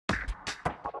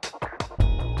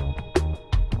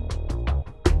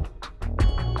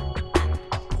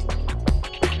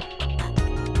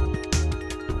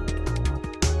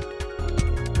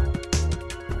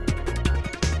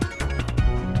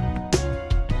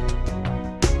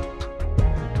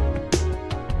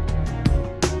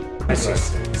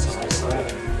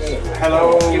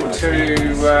Hello to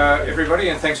everybody,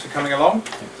 and thanks for coming along.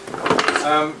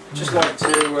 Just like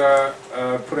to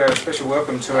put out a special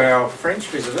welcome to our French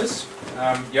visitors,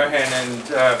 Johan and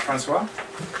Francois,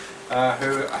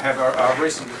 who have our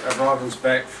recent arrivals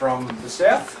back from the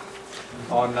south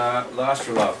on last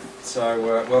love.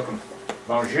 So welcome.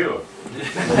 Bonjour.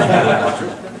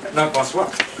 No,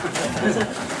 bonsoir.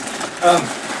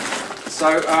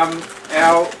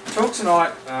 Our talk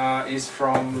tonight is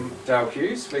from Dale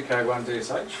Hughes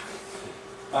VK1DSH,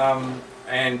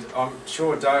 and I'm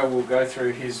sure Dale will go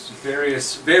through his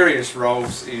various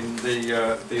roles in the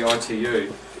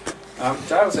ITU.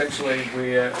 Dale's actually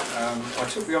where I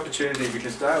took the opportunity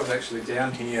because Dale's actually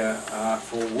down here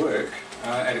for work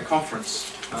at a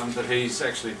conference that he's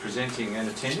actually presenting and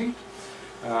attending,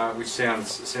 which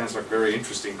sounds like a very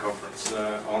interesting conference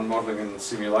on modelling and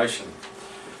simulation.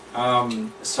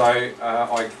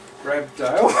 I grabbed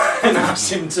Dale and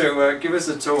asked him to give us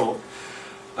a talk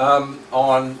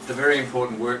on the very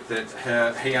important work that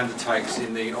he undertakes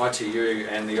in the ITU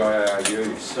and the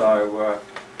IARU. So,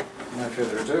 no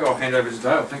further ado, I'll hand over to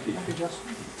Dale. Thank you. Thank you,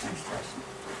 Justin. Thanks, Justin.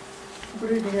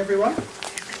 Good evening, everyone.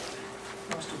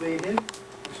 Nice to be here.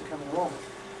 Thanks for coming along.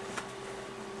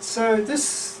 So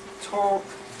this talk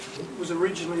was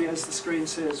originally, as the screen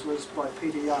says, was by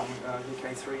Peter Young,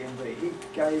 VK3MD. He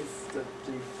gave the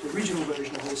original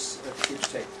version of this at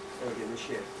TIPTech earlier this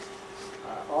year.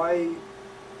 I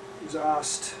was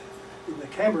asked in the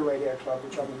Canberra Radio Club,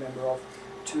 which I'm a member of,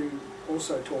 to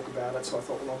also talk about it, so I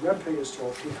thought, well, I'll grab Peter's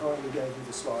talk. He kindly gave me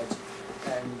the slides,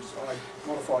 and I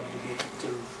modified it a bit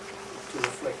to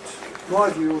reflect my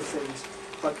view of things,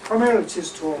 but primarily it's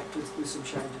his talk with some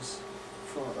changes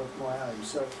of my own.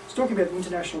 So it's talking about the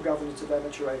international governance of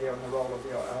amateur radio and the role of the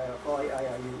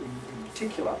IARU in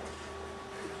particular,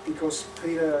 because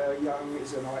Peter Young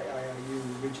is an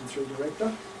IARU Region 3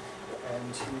 Director,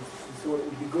 and he thought it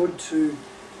would be good to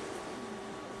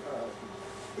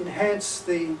enhance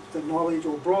the knowledge,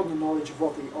 or broaden the knowledge of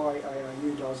what the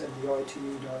IARU does and the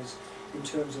ITU does in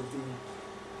terms of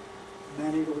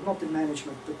not the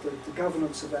management, but the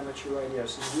governance of amateur radio,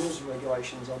 so the rules and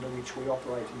regulations under which we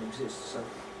operate and exist. So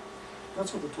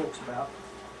that's what the talk's about.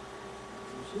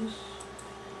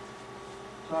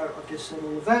 So I've just said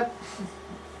all of that. There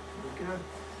we go.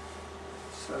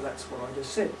 So that's what I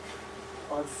just said.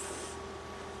 I've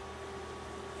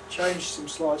changed some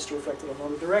slides to reflect that I'm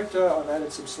not a director. I've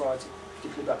added some slides,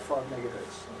 particularly about 5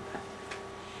 megahertz.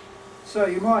 So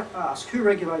you might ask, who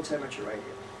regulates amateur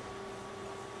radio?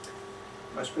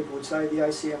 Most people would say the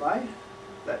ACMA.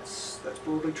 That's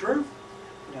broadly true,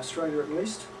 in Australia at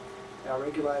least. Our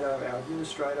regulator, our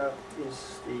administrator,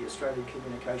 is the Australian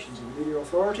Communications and Media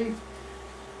Authority.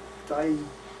 They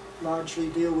largely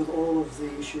deal with all of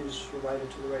the issues related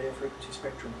to the radio frequency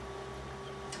spectrum.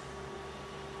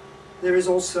 There is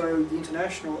also the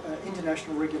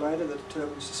international regulator that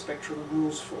determines the spectrum and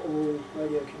rules for all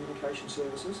radio communication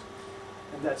services,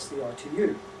 and that's the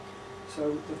ITU.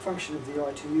 So the function of the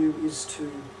ITU is to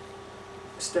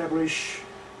establish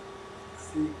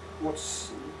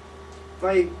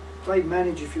they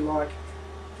manage, if you like,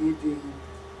 the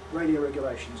radio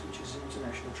regulations, which is an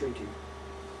international treaty.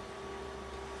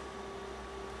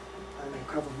 And we'll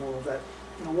cover more of that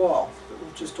in a while, but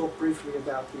we'll just talk briefly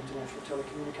about the International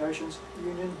Telecommunication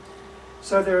Union.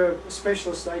 So they're a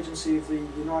specialist agency of the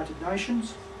United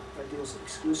Nations. They deal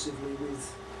exclusively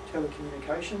with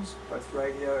telecommunications, both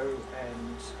radio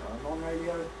and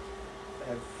non-radio. They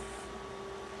have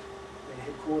their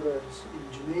headquarters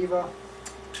in Geneva.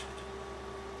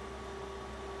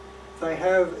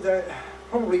 They're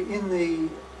probably in the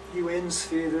UN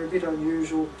sphere, they're a bit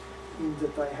unusual in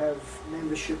that they have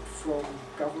membership from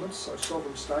governments, so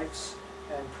sovereign states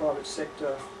and private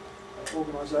sector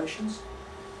organisations,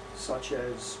 such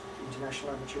as the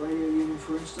International Amateur Radio Union,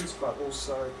 for instance, but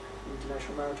also the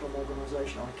International Maritime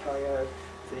Organisation, ICAO,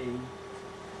 the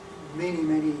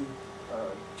many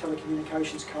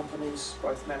telecommunications companies,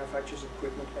 both manufacturers of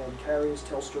equipment and carriers.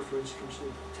 Telstra, for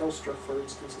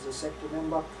instance, is a sector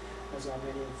member, as are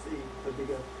many of the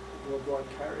bigger worldwide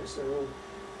carriers. They're all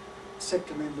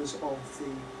sector members of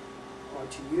the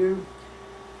ITU.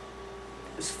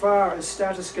 As far as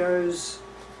status goes,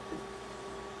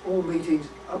 all meetings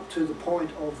up to the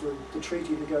point of the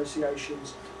treaty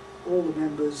negotiations, all the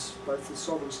members, both the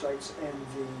sovereign states and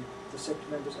the sector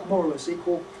members, are more or less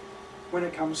equal. When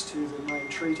it comes to the main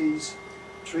treaty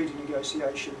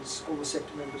negotiations, all the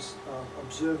sector members are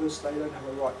observers. They don't have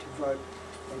a right to vote.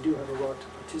 They do have a right to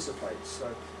participate.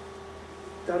 So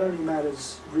that only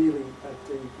matters really at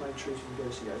the main treaty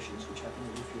negotiations, which happen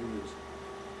every few years.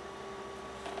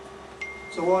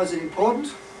 So why is it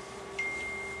important?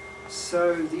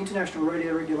 So the International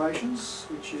Radio Regulations,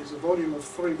 which is a volume of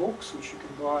 3 books, which you can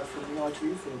buy from the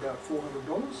ITU for about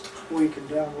 $400, or you can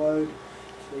download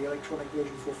the electronic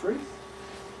version for free.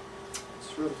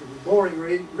 It's relatively boring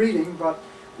reading, but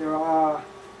there are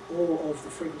all of the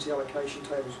frequency allocation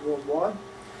tables worldwide,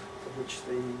 which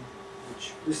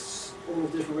lists all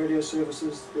of the different radio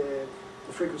services, the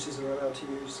frequencies they're allowed to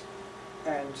use,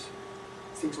 and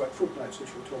things like footnotes,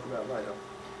 which we'll talk about later.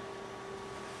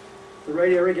 The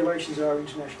radio regulations are an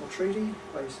international treaty.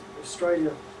 Australia,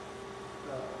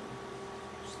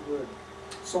 what's the word,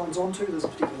 signs on to, there's a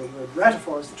particular word,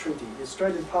 ratifies the treaty. The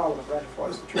Australian Parliament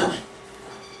ratifies the treaty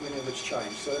whenever it's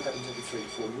changed, so that happens every 3 to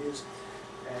 4 years.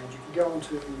 And you can go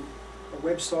onto a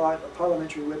website, a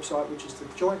parliamentary website, which is the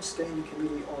Joint Standing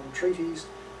Committee on Treaties,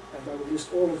 and they will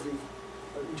list all of the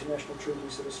international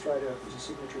treaties that Australia is a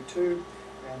signatory to,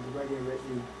 and the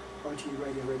ITU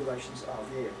radio regulations are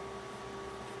there.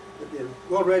 The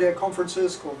World Radio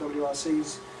Conferences, called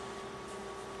WRCs,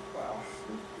 well,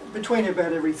 between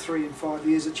about every 3 and 5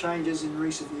 years it changes. In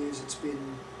recent years it's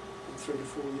been 3 to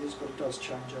 4 years, but it does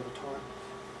change over time.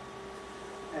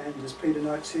 And as Peter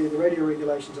notes here, the radio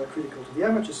regulations are critical to the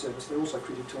amateur service. They're also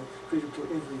critical to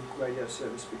every radio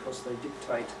service because they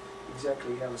dictate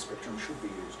exactly how the spectrum should be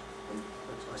used. And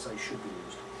I say should be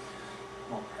used,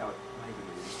 not how it may be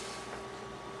used.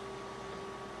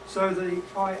 So the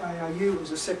IARU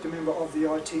is a sector member of the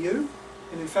ITU,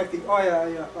 and in fact the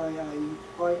IARU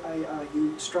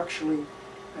structurally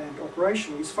and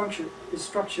operationally is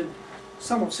structured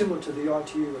somewhat similar to the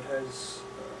ITU. It has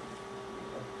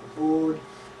a board.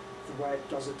 The way it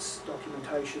does its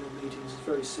documentation and meetings is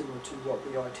very similar to what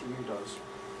the ITU does.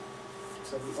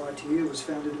 So the ITU was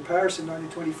founded in Paris in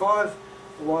 1925.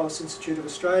 The Wireless Institute of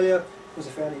Australia was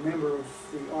a founding member of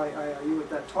the IARU at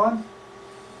that time.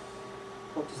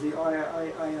 What does the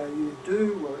IARU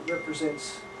do? Well, it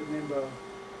represents the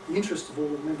interest of all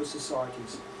the member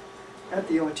societies at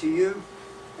the ITU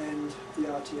and the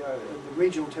RTO, and the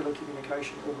regional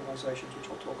telecommunication organisations, which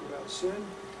I'll talk about soon.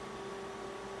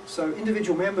 So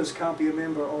individual members can't be a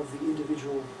member of the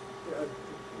individual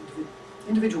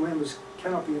members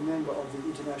cannot be a member of the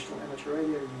International Amateur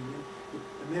Radio Union.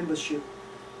 The membership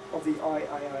of the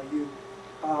IARU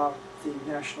are the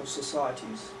national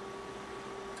societies.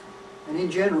 And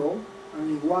in general,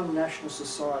 only one national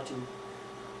society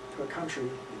per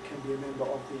country can be a member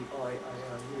of the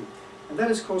IARU. And that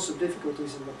has caused some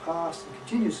difficulties in the past and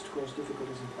continues to cause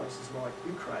difficulties in places like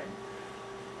Ukraine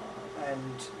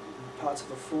and parts of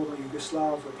the former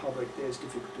Yugoslav Republic. There's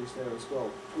difficulties there as well.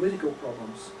 Political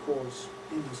problems cause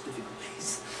endless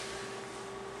difficulties.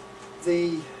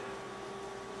 The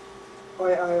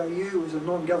IARU is a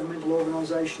non-governmental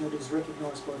organisation that is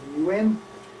recognised by the UN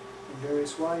in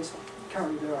various ways.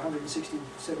 Currently there are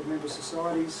 167 member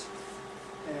societies,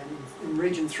 and in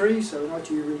Region 3, so in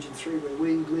ITU Region 3 where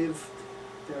we live,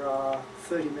 there are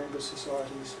 30 member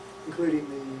societies, including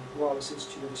the Wireless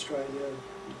Institute of Australia,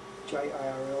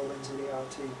 JARL,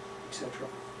 NZERT, etc.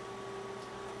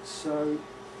 So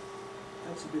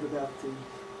that's a bit about the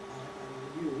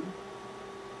IARU.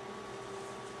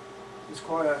 There's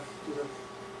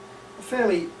a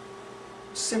fairly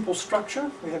simple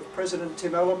structure. We have President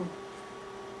Tim Allen,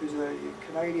 who's a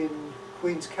Canadian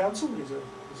Queen's Counsel. He's a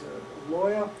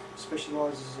lawyer,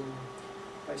 specialises in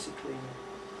basically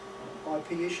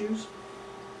IP issues.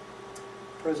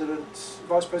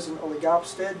 Vice President Ole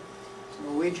Garpsted is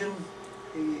Norwegian.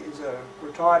 He is a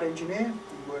retired engineer.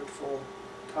 He worked for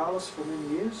Thales for many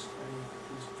years, and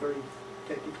he's very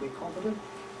technically competent,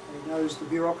 and he knows the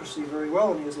bureaucracy very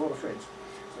well, and he has a lot of friends,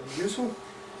 so he's useful.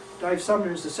 Dave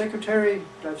Sumner is the secretary.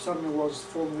 Dave Sumner was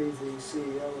formerly the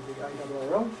CEO of the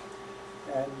ARRL,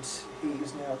 and he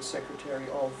is now the secretary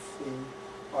of the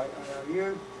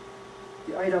IARU.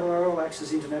 The ARRL acts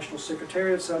as international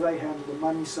secretariat, so they handle the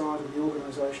money side and the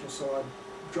organisational side,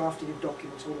 drafting of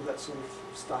documents, all of that sort of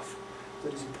stuff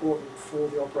that is important for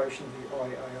the operation of the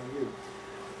IARU.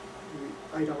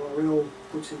 The ARRL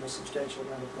puts in a substantial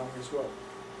amount of money as well.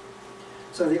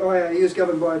 So the IARU is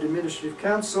governed by an administrative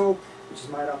council, which is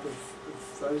made up of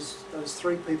those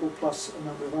 3 people plus a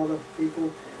number of other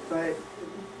people. They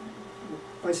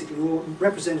basically all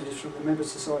representatives from the member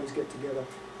societies get together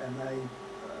and they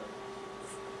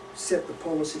set the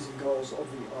policies and goals of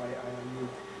the IARU,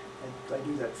 and they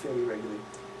do that fairly regularly.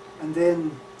 And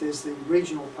then there's the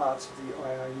regional parts of the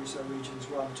IARU, so regions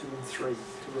 1, 2 and 3,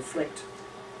 to reflect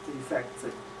the fact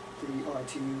that the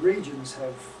ITU regions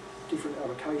have different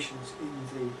allocations in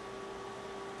the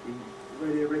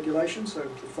radio regulation. So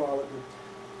the file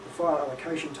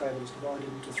allocation table is divided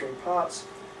into 3 parts,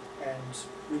 and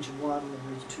region 1 and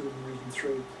region 2 and region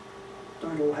 3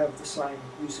 don't all have the same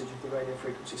usage of the radio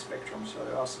frequency spectrum, so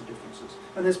there are some differences.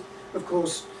 And there's, of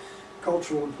course,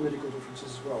 cultural and political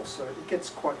differences as well, so it gets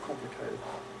quite complicated.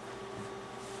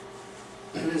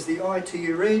 And there's the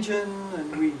ITU region,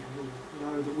 and we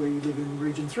know that we live in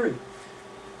Region 3.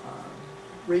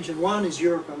 Region 1 is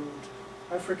Europe and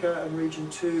Africa, and Region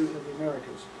 2 are the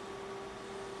Americas.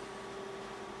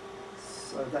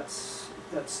 So that's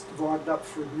divided up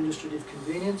for administrative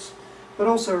convenience, but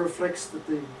also reflects that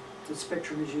the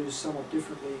spectrum is used somewhat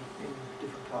differently in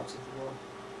different parts of the world.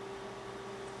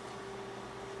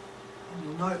 And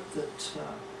you'll note that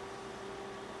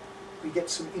we get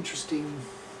some interesting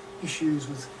issues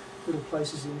with little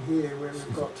places in here where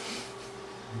we've got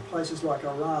places like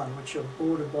Iran, which are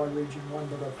bordered by Region 1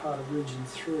 but are part of Region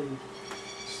 3.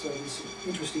 So there's some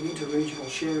interesting inter-regional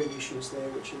sharing issues there,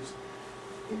 which is,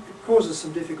 it causes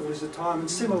some difficulties at times, and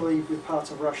similarly with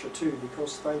parts of Russia too,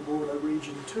 because they border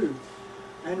Region 2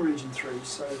 and Region 3,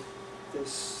 so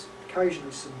there's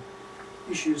occasionally some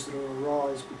issues that will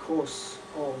arise because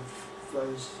of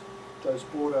those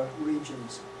border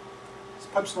regions. It's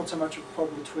perhaps not so much a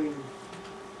problem between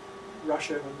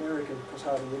Russia and America, because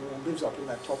hardly anyone lives up in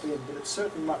that top end, but it's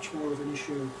certainly much more of an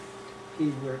issue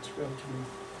here where it's relatively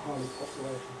highly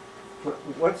populated.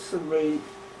 What's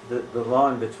the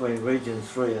line between Region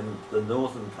 3 and the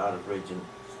northern part of Region?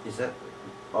 Is that,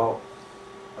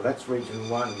 that's Region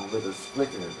 1 with a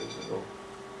split in it, is it? Or?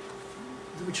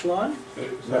 Which line?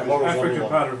 Is Africa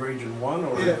part of Region 1?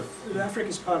 Or yeah,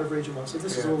 Africa's part of Region 1, so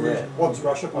this is all Region 1. What's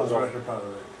Russia part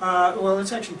of it? Well,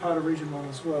 it's actually part of Region 1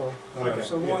 as well. Okay.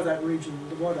 So why that region,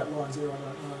 why that line's there, I don't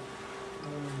know.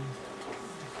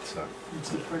 So It's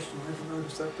a good question, I haven't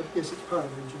noticed that, but yes, it's part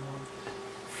of Region 1.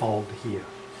 fold here.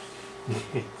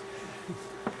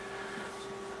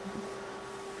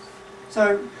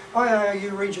 So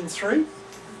IARU Region 3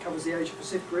 covers the Asia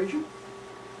Pacific region,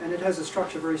 and it has a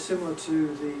structure very similar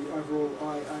to the overall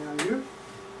IARU.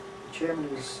 The chairman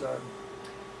is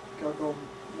Gogol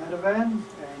Madhavan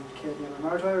and Ken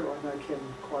Yamamoto. I know Ken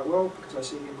quite well because I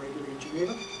see him regularly in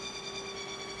Geneva.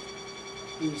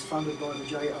 He's funded by the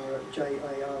JARL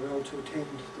to attend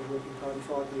the Working Party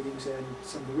 5 meetings and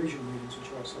some of the regional meetings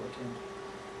which I also attend.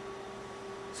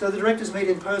 So the directors meet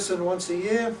in person once a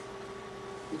year.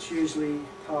 It's usually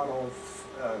part of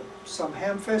some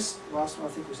Hamfest. Last one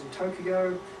I think was in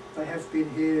Tokyo. They have been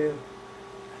here.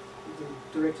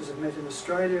 The directors have met in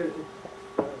Australia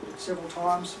several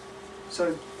times.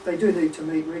 So they do need to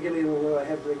meet regularly, although they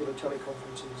have regular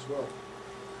teleconferences as well.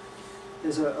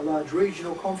 There's a large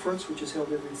regional conference which is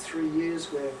held every 3 years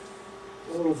where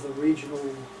all of the regional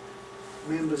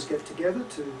members get together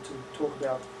to talk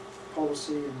about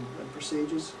policy and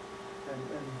procedures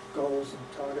and goals and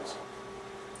targets.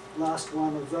 Last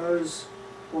one of those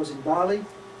was in Bali in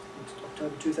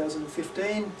October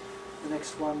 2015. The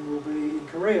next one will be in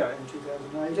Korea in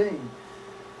 2018,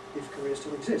 if Korea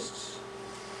still exists.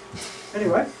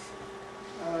 Anyway,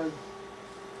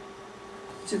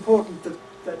 it's important that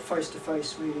that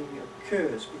face-to-face meeting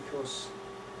occurs because,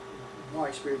 in my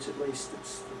experience at least,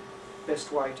 it's the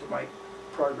best way to make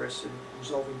progress in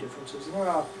resolving differences. And there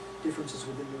are differences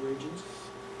within the regions,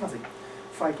 nothing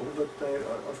fatal, but there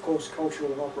are, of course,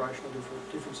 cultural and operational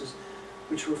differences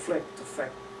which reflect the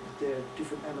fact that there are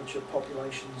different amateur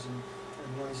populations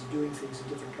and ways of doing things in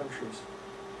different countries.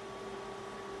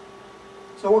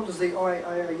 So what does the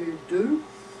IARU do?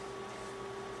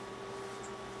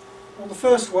 Well, the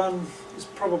first one is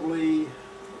probably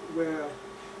where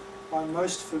I'm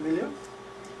most familiar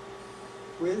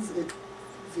with.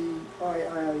 The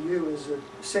IARU is a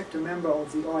sector member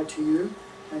of the ITU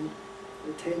and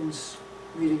attends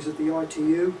meetings at the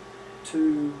ITU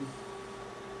to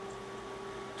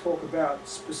talk about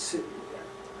specific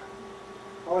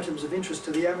items of interest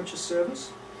to the amateur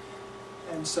service.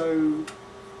 And so,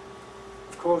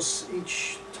 of course,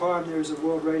 each time there is a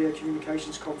World Radio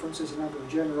Communications Conference, there's a number of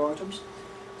agenda items.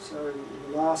 So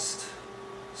in the last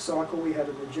cycle we had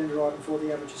an agenda item for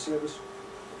the amateur service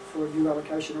for a new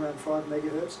allocation around 5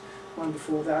 megahertz. One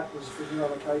before that was for new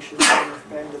allocation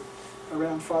band at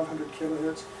around 500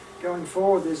 kilohertz. Going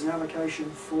forward, there's an allocation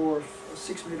for a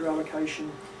 6 metre allocation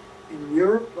in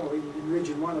Europe, or in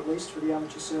Region 1 at least, for the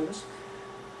amateur service.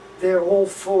 They're all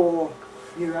for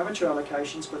new amateur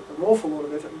allocations, but an awful lot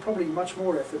of effort, and probably much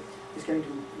more effort, is being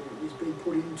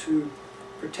put into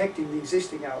protecting the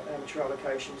existing amateur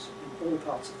allocations in all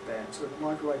parts of the band. So in the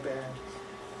microwave band,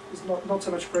 there's not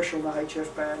so much pressure on the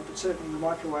HF band, but certainly in the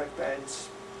microwave bands,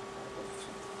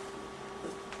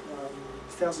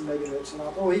 1,000 megahertz and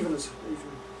up, or even as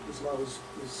low as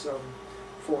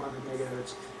 400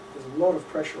 megahertz. There's a lot of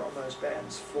pressure on those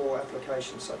bands for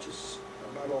applications such as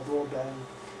mobile broadband,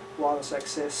 wireless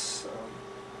access,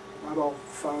 mobile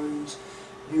phones,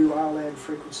 new RLAN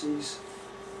frequencies,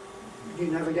 new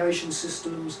navigation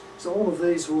systems. So all of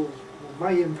these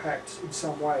may impact in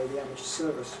some way the amateur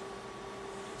service.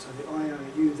 So the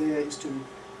IARU there is to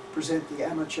present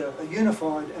a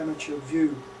unified amateur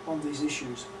view on these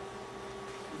issues,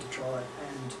 and to try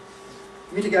and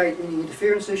mitigate any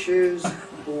interference issues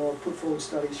or put forward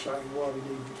studies showing why we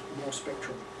need more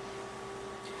spectrum.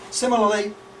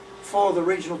 Similarly, for the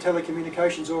regional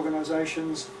telecommunications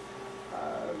organisations,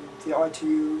 the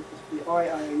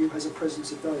IARU has a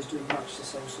presence of those doing much the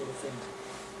same sort of thing.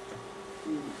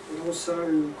 It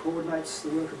also coordinates the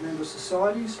work of member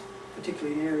societies,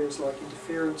 particularly in areas like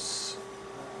interference,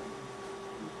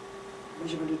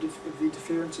 measurement of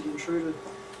interference and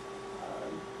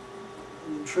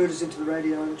intruders into the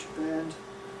radio amateur band,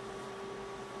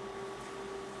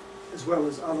 as well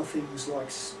as other things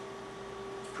like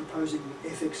proposing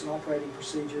ethics and operating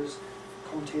procedures,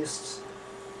 contests.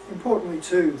 Importantly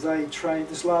too, they train,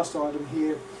 this last item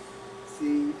here,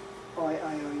 the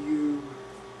IARU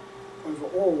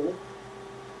overall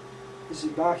is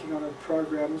embarking on a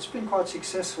program that's been quite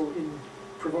successful in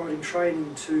providing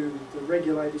training to the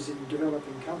regulators in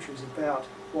developing countries about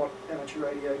what amateur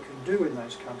radio can do in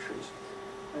those countries.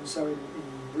 And so in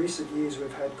recent years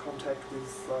we've had contact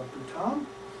with Bhutan,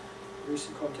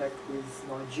 recent contact with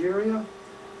Nigeria,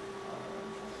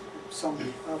 some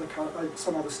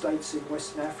other states in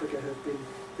Western Africa have been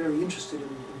very interested in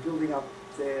building up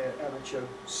their amateur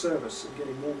service and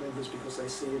getting more members because they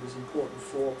see it as important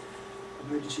for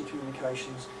emergency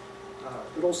communications,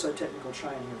 but also technical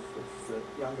training of the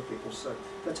younger people. So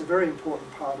that's a very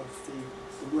important part of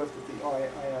the work that the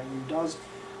IARU does.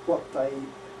 What they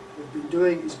have been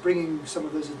doing is bringing some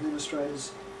of those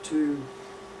administrators to,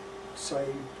 say,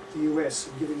 the US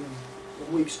and giving them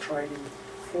a week's training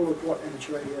all of what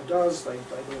amateur radio does. They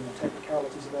learn the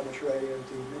technicalities of amateur radio,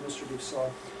 the administrative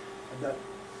side, and that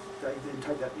they then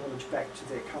take that knowledge back to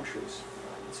their countries.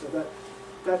 So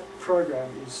that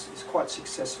program is quite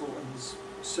successful and has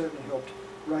certainly helped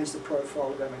raise the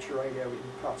profile of amateur radio in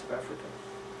parts of Africa.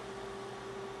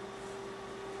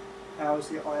 How is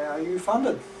the IARU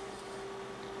funded?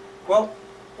 Well,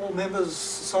 all members'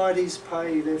 societies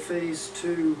pay their fees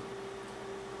to,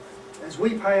 as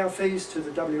we pay our fees to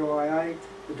the WIA,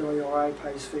 the WIA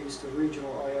pays fees to the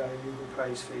regional IARU, who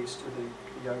pays fees to the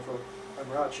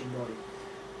overarching body.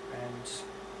 And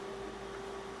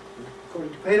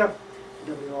according to Peter,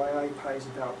 the WIA pays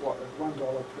about $1 per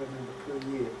member per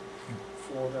year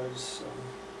for those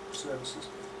services.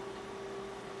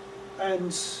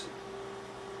 And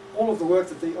all of the work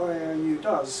that the IARU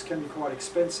does can be quite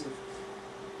expensive,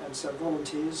 and so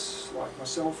volunteers like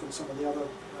myself and some of the other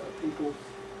people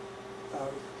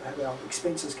have our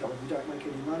expenses covered. We don't make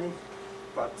any money,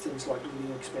 but things like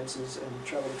living expenses and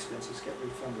travel expenses get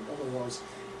refunded. Otherwise,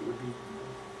 it would be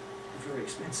very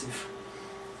expensive.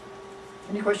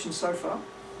 Any questions so far?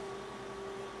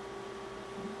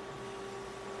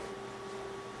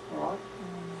 All right.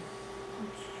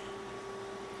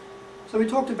 So we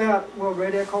talked about World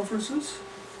Radio Conferences.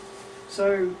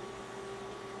 So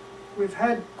we've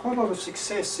had quite a lot of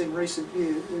success in recent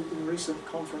years, in recent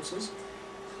conferences.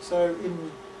 So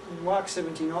in WARC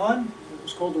 79, it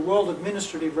was called the World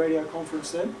Administrative Radio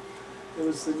Conference then. There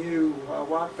was the new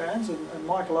WARC bands, and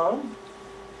Michael Owen,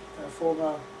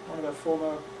 one of our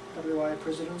former WIA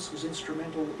presidents, was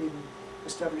instrumental in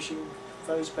establishing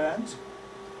those bands.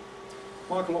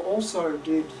 Michael also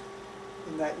did,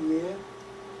 in that year,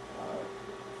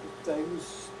 there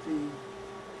was the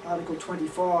Article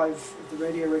 25 of the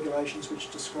radio regulations, which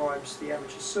describes the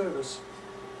amateur service,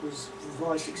 was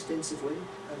revised extensively,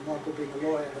 and Michael, being a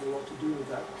lawyer, had a lot to do with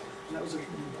that, and that was an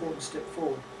important step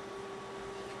forward.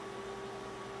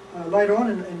 Later on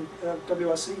in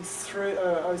WIC 03,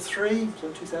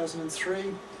 so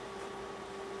 2003,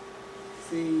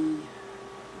 the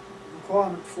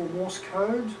requirement for Morse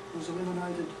code was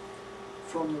eliminated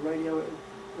from the radio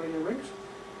regs.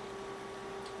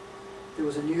 There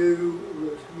was a new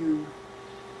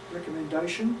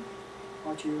recommendation,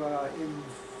 ITUR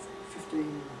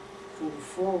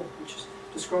M1544, which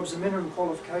describes the minimum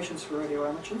qualifications for radio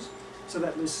amateurs. So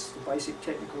that lists the basic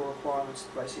technical requirements,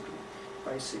 the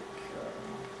basic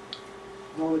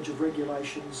knowledge of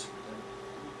regulations,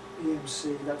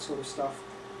 EMC, that sort of stuff.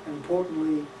 And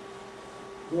importantly,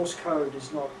 Morse code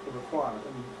is not a requirement,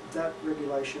 and that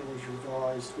regulation was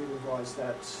revised. We revised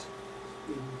that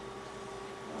in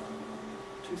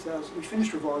 2000. We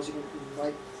finished revising it in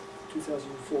late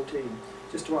 2014,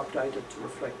 just to update it to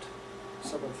reflect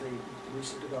some of the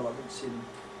recent developments in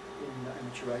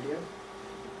amateur radio.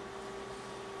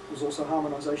 was also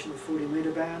harmonisation of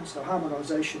 40-metre band. So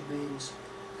harmonisation means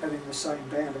having the same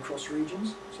band across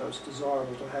regions. So it's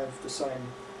desirable to have the same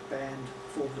band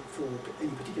for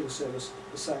any particular service,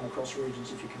 the same across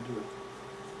regions if you can do it.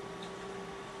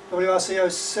 WRC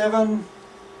 07,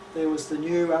 there was the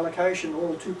new allocation,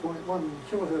 all 2.1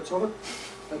 kilohertz of it,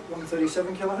 at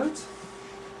 137 kilohertz.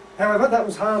 However, that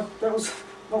was hard. That was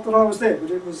not that I was there,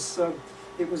 but it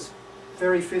was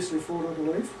very fiercely fought, I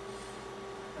believe.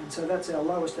 And so that's our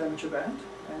lowest amateur band,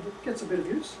 and it gets a bit of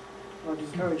use. I'd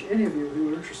encourage any of you who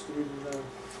are interested in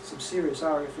some serious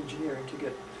RF engineering to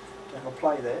have a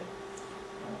play there.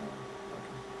 I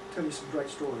can tell you some great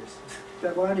stories.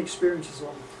 That my only experiences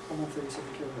on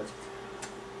 137 kilohertz.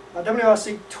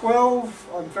 WRC 12,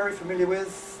 I'm very familiar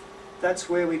with. That's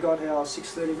where we got our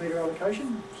 630 metre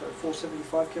allocation, so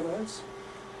 475 kilohertz.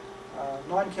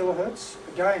 9 kilohertz,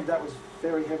 again, that was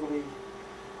very heavily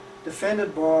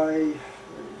defended by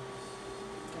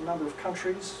a number of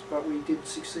countries, but we did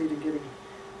succeed in getting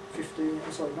 9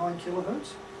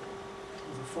 kilohertz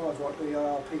with a 5 watt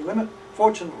EIRP limit.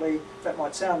 Fortunately, that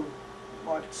might sound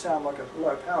like a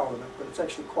low power limit, but it's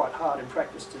actually quite hard in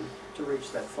practice to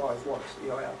reach that 5 watts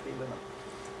EIRP limit.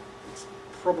 It's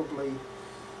probably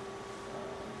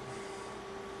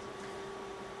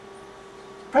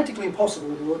practically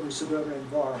impossible in an ordinary suburban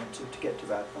environment to get to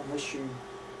that unless you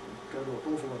go to an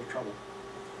awful lot of trouble.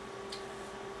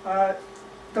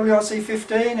 WRC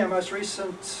 15, our most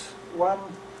recent one.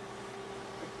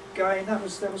 Again, that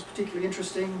was particularly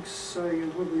interesting. So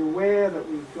you will be aware that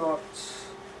we got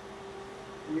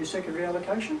a new secondary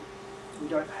allocation. We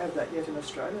don't have that yet in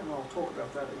Australia, and I'll talk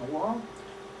about that in a while.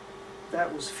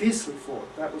 That was fiercely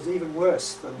fought. That was even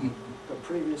worse than the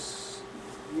previous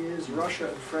years. Russia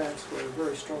and France were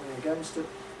very strongly against it,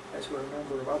 as were a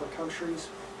number of other countries.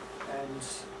 And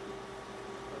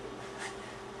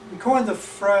we coined the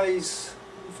phrase,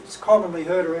 it's commonly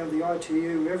heard around the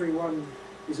ITU, everyone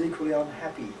is equally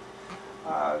unhappy.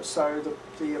 So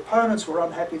the opponents were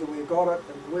unhappy that we got it,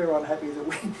 and we're unhappy that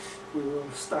we were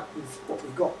stuck with what we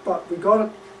got. But we got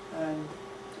it, and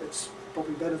it's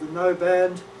probably better than no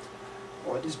band,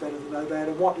 or it is better than no band.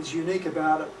 And what is unique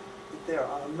about it, there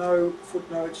are no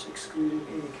footnotes excluding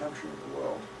any country in the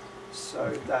world.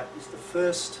 So that is the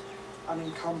first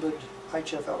unencumbered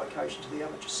HF allocation to the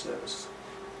amateur service.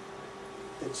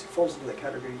 It falls into that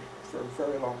category for a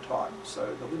very long time.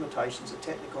 So the limitations are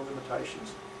technical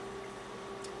limitations,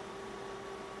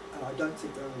 and I don't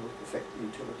think they will affect the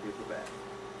utility of the band.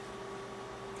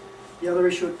 The other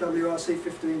issue at WRC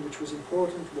 15, which was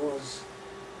important, was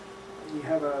we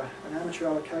have an amateur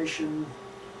allocation.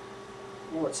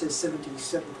 Well, it says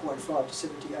 77.5 to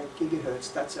 78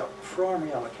 gigahertz. That's our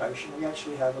primary allocation. We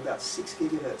actually have about 6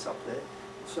 gigahertz up there,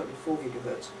 certainly 4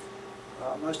 gigahertz,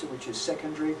 most of which is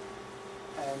secondary.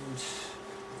 And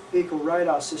vehicle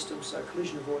radar systems, so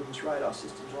collision avoidance radar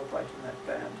systems, operate in that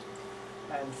band.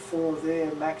 And for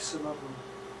their maximum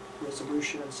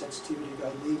resolution and sensitivity,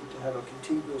 they need to have a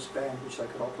contiguous band which they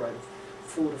could operate at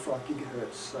 4 to 5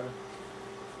 gigahertz. So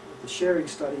the sharing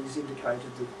studies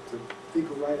indicated that the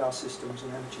vehicle radar systems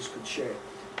and amateurs could share.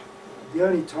 The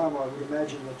only time I would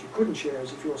imagine that you couldn't share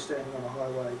is if you're standing on a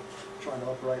highway trying to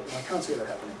operate, and I can't see that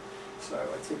happening. So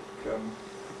I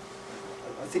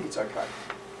think it's okay.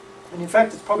 And in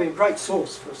fact, it's probably a great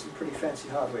source for some pretty fancy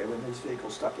hardware when these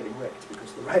vehicles start getting wrecked,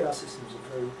 because the radar systems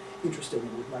are very interesting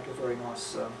and would make a very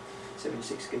nice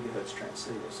 76 gigahertz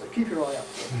transceiver. So keep your eye out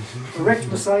for a wrecked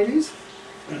Mercedes,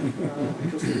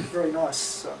 because it's very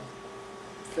nice,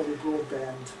 fairly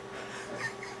broadband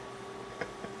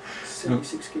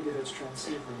 76 gigahertz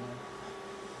transceiver in there.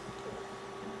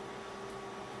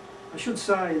 I should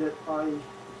say that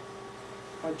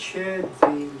I chaired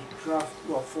the draft,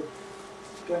 well, for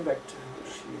going back to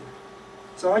this year.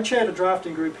 So I chaired a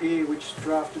drafting group here which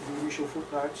drafted the initial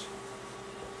footnotes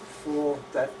for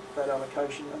that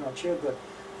allocation, and I chaired the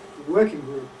working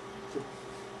group that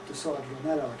decided on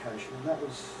that allocation, and that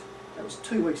was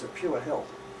 2 weeks of pure hell.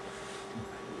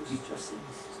 It was just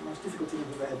the most difficult thing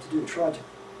I've ever had to do, try to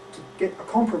get a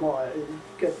compromise,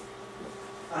 get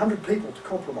 100 people to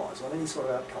compromise on any sort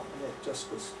of outcome, and it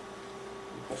just was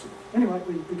impossible. Anyway,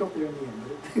 we got there in the end,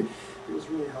 but it was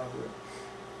really hard work.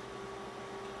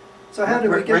 So how do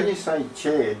we get... When you say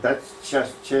chaired, that's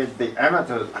just chaired the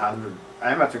amateur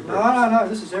group. No,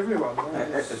 this is everyone.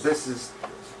 This is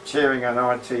chairing an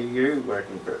ITU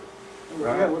working group.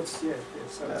 Right. Yeah,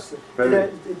 so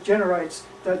it generates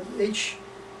that each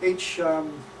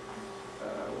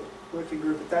working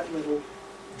group at that level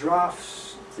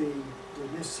drafts the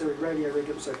necessary radio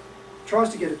regulations. So tries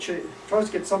to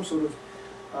get some sort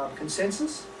of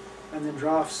consensus, and then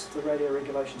drafts the radio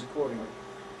regulations accordingly.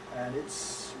 and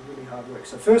it's really hard work.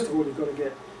 So first of all, you've got to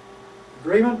get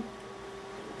agreement.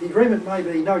 The agreement may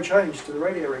be no change to the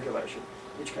radio regulation,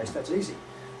 in which case that's easy.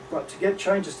 But to get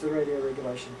changes to the radio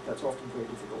regulation, that's often very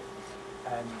difficult.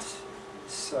 And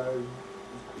so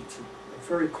it's a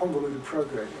very convoluted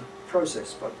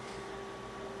process. But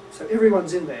so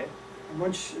everyone's in there,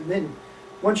 and then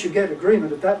once you get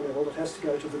agreement at that level, it has to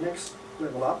go to the next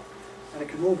level up, and it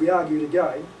can all be argued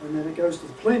again, and then it goes to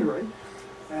the plenary,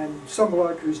 and some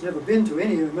bloke who's never been to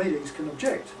any of the meetings can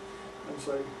object, and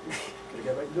so you've got to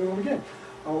go back and do it all again,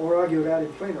 or argue it out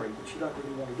in plenary, which you don't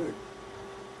really want to do.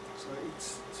 So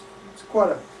it's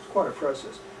quite a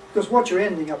process, because what you're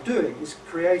ending up doing is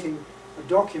creating a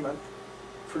document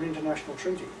for an international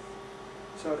treaty.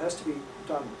 So it has to be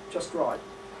done just right,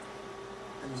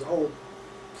 and there's a whole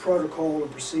protocol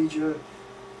and procedure.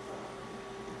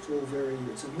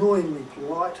 It's annoyingly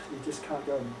polite. You just can't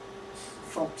go and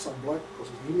thump some bloke because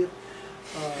he's an idiot.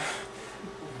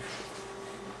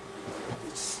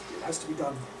 It has to be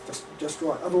done just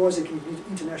right. Otherwise, it can be an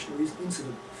international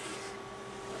incident.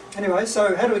 Anyway,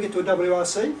 so how do we get to a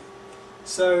WRC?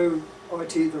 So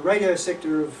the radio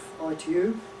sector of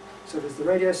ITU. So there's the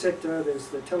radio sector, there's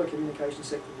the telecommunication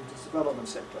sector, there's the development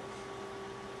sector,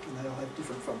 and they all have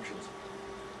different functions.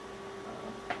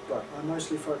 But I'm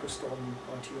mostly focused on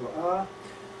ITUR.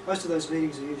 Most of those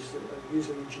meetings are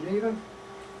usually in Geneva,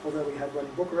 although we had one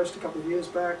in Bucharest a couple of years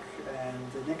back,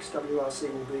 and the next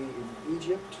WRC will be in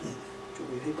Egypt, which will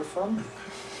be a heap of fun.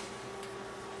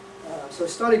 So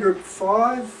study group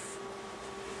 5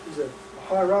 is a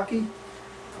hierarchy.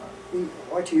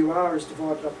 ITUR is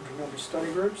divided up into a number of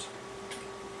study groups,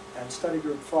 and study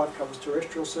group 5 covers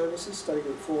terrestrial services, study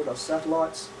group 4 does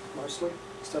satellites mostly,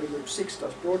 study group 6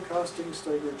 does broadcasting,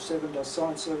 study group 7 does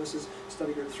science services,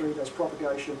 study group 3 does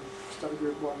propagation, study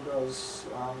group 1 does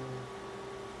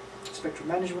spectrum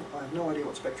management. I have no idea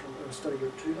what study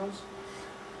group 2 does.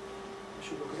 I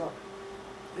should look it up.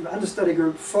 Under study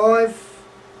group 5,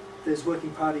 there's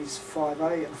working parties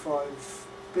 5A and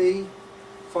 5B.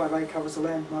 5A covers the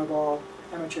land, mobile,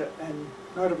 amateur, and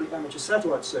notably amateur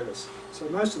satellite service. So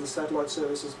most of the satellite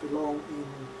services belong in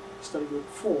study group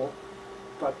 4,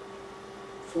 but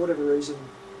for whatever reason,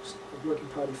 working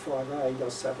party 5A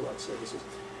does satellite services.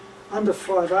 Under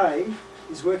 5A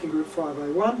is working group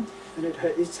 5A1, and it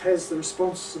has the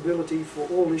responsibility for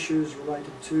all issues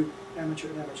related to amateur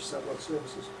and amateur satellite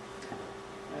services.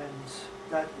 And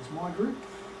that is my group.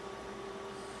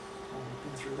 I've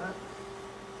been through that.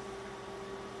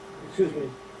 Excuse me,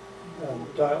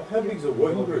 Dale, how big is a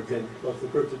working group then? Like the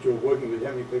group that you're working with,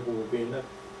 how many people will be in that?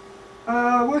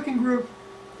 Working group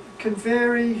can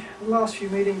vary. The last few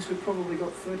meetings we've probably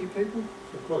got 30 people.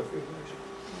 Quite a few,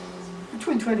 actually.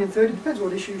 Between 20 and 30, depends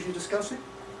what issues you're discussing.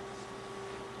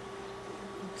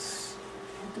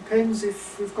 It depends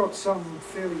if we've got some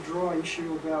fairly dry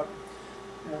issue about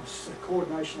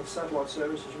coordination of satellite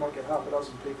services, you might get half a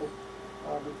dozen people.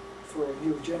 But for a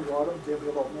new agenda item, there'll be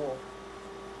a lot more.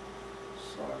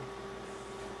 So,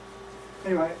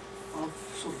 anyway,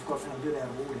 I've sort of got a bit out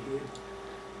of order here.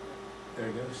 There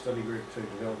you go, study group 2,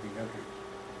 developing countries.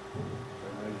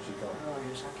 Oh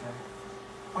yes, okay.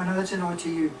 Oh no, that's in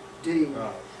ITU-D,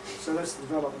 so that's the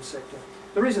development sector.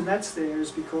 The reason that's there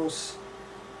is because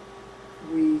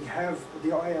we have, the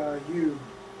IARU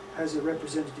has a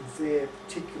representative there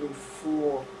particularly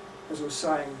for, as I was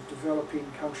saying, developing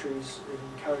countries and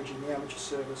encouraging the amateur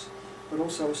service, but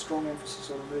also a strong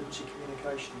emphasis on emergency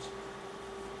communications.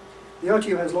 The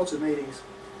ITU has lots of meetings.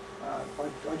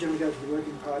 I generally go to the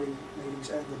working party meetings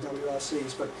and the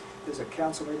WRCs, but there's a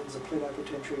council meeting, there's a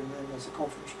plenipotentiary, and then there's a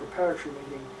conference preparatory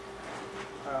meeting.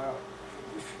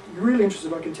 If you're really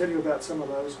interested, I can tell you about some of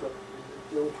those, but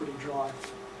they're all pretty dry.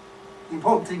 The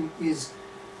important thing is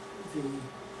the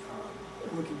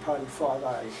working party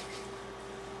 5A.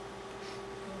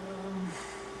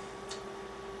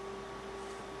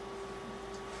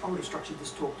 I would have structured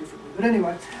this talk differently, but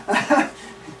anyway, I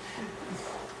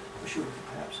should have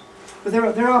perhaps. But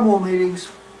there are more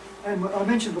meetings, and I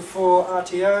mentioned before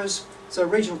RTOs, so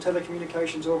regional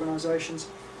telecommunications organisations.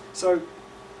 So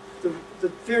the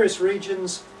various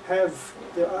regions have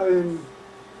their own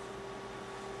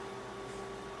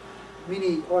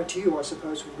mini ITU, I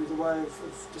suppose would be the way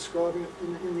of describing it.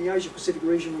 In the Asia Pacific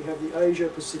region, we have the Asia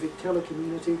Pacific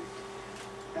Telecommunity,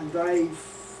 and they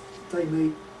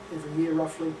meet every year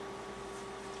roughly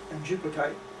and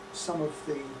duplicate some of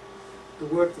the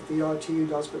work that the ITU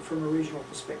does, but from a regional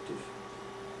perspective.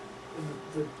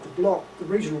 And the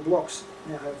regional blocks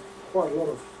now have quite a lot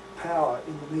of power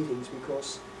in the meetings,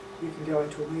 because you can go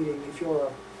into a meeting, if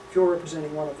you're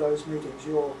representing one of those meetings,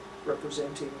 you're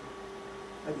representing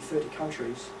maybe 30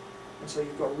 countries, And so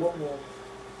you've got a lot more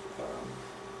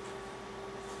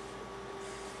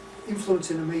influence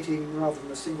in a meeting rather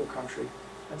than a single country.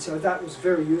 And so that was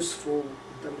very useful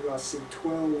in WRC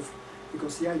 12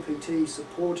 because the APT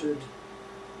supported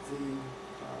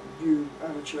the new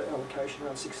amateur allocation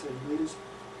around 630 metres.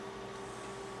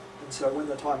 And so when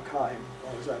the time came,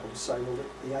 I was able to say, well,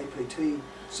 the APT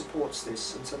supports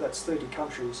this, and so that's 30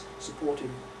 countries supporting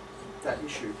that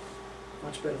issue,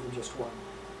 much better than just one.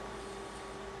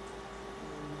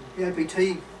 The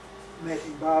APT met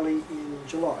in Bali in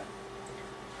July.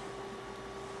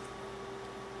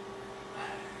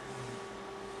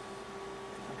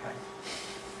 Okay,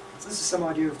 so this is some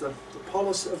idea of the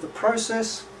policy, of the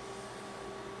process.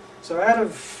 So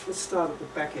let's start at the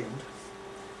back end.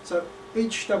 So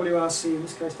each WRC, in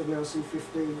this case WRC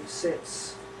 15,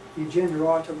 sets the agenda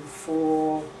items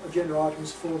for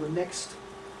the next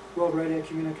World Radio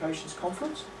Communications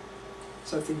Conference.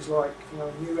 So things like, you know,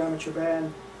 a new amateur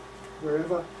band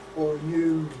wherever, or a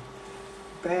new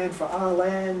band for our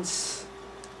lands.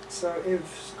 So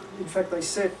if, in fact, they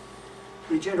set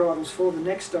the agenda items for the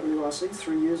next WRC,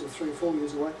 3 years or 3 or 4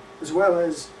 years away, as well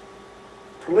as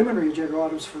preliminary agenda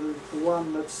items for the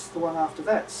one that's the one after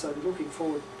that. So they're looking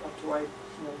forward up to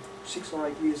 6 or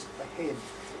 8 years ahead,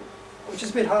 which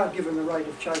is a bit hard given the rate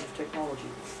of change of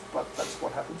technology, but that's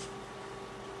what happens.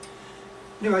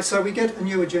 Anyway, so we get a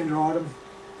new agenda item.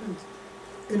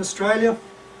 In Australia,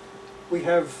 we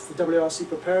have the WRC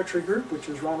Preparatory Group, which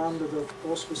is run under the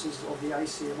auspices of the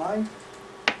ACMA.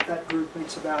 That group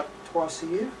meets about twice a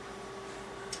year.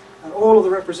 And all of the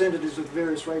representatives of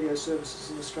various radio services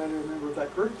in Australia are a member of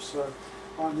that group. So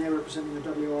I'm there representing the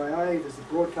WIA, there's the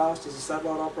broadcasters, the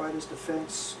satellite operators,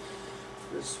 defence.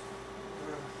 There's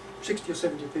 60 or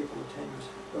 70 people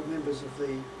are members of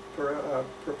the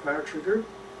preparatory group.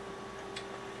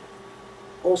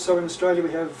 Also in Australia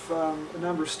we have a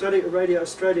number of Australian Radio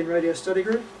Study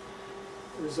Group.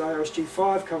 There's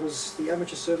IRSG5, covers the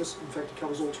amateur service, in fact it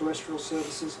covers all terrestrial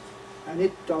services, and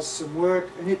it does some work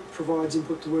and it provides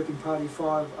input to Working Party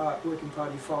 5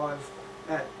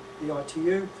 at the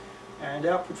ITU, and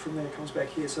output from there comes back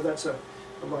here. So that's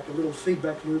like a little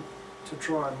feedback loop to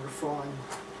try and refine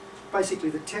basically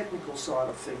the technical side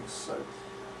of things. So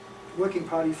Working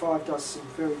Party 5 does some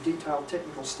very detailed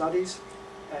technical studies,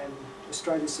 and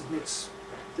Australia submits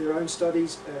their own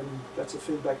studies, and that's a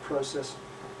feedback process.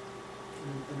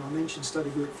 And I mentioned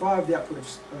Study Group 5, the output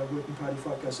of Working Party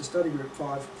 5 goes to Study Group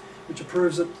 5, which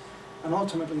approves it, and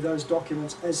ultimately those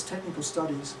documents as technical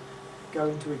studies go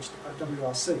into each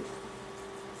WRC.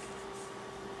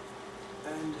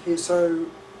 And here, so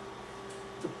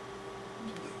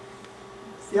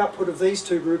the output of these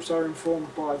two groups are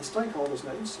informed by the stakeholders'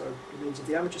 needs, so the needs of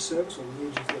the amateur service or the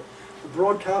needs of the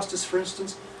broadcasters, for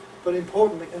instance, but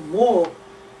importantly and more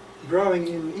growing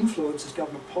in influence is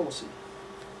government policy.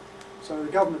 So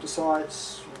the government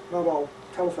decides mobile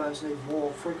telephones need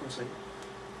more frequency,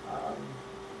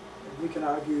 and we can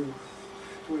argue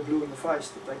we're blue in the face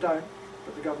that they don't,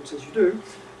 but the government says you do,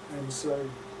 and so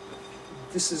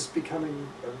this is becoming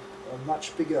a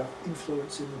much bigger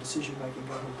influence in the decision-making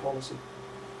government policy.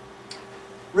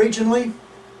 Regionally,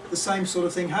 the same sort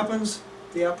of thing happens.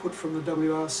 The output from the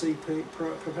WRC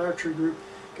preparatory group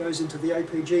goes into the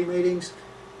APG meetings.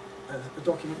 A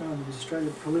document known as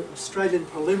Australian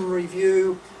Preliminary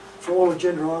View for all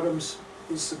agenda items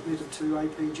is submitted to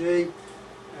APG,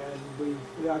 and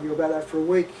we argue about that for a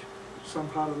week, some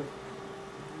part of the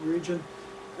region,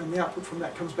 and the output from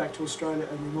that comes back to Australia,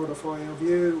 and we modify our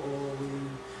view or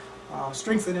we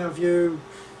strengthen our view,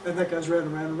 and that goes round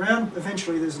and round and round.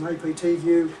 Eventually there's an APT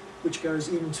view which goes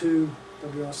into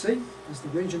WRC as the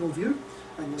regional view,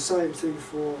 and the same thing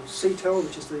for CTEL,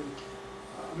 which is the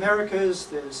Americas.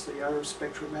 There's the Arab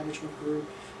Spectrum Management Group,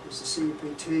 there's the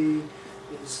CPT,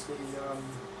 there's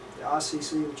the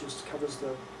RCC, which covers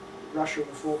the Russia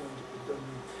reform,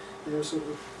 and there's sort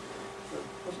of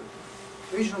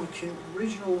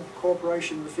regional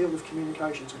cooperation in the field of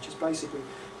communications, which is basically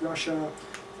Russia,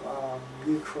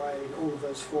 Ukraine, all of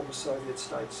those former Soviet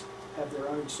states have their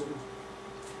own sort of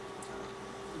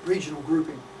regional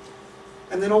grouping.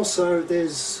 And then also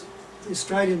there's the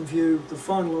Australian view, the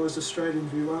finalised Australian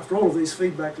view. After all of these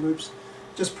feedback loops,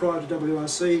 just prior to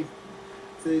WRC,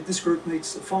 this group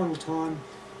meets at final time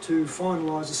to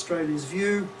finalise Australia's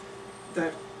view.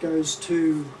 That goes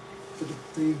to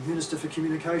the Minister for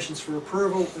Communications for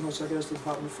approval, and also goes to the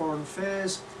Department of Foreign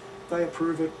Affairs. They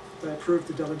approve it, they approve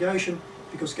the delegation,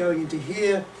 because going into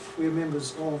here, we are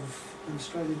members of an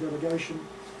Australian delegation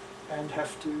and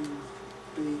have to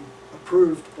be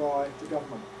approved by the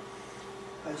government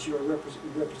as you're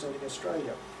representing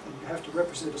Australia. and you have to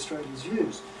represent Australia's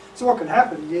views. So what can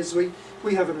happen is we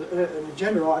have an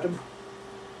agenda item,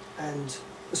 and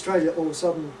Australia all of a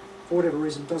sudden, for whatever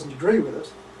reason, doesn't agree with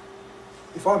it.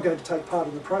 If I'm going to take part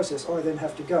in the process, I then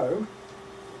have to go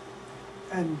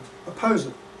and oppose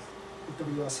it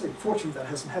with WRC. Fortunately, that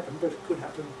hasn't happened, but it could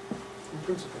happen in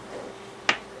principle.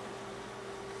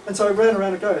 And so round and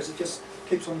round it goes. It just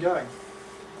keeps on going.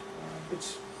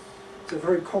 It's a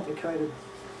very complicated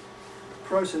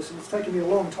process, and it's taken me a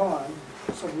long time,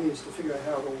 some years, to figure out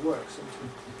how it all works and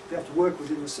to have to work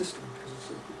within the system, because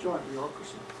it's a giant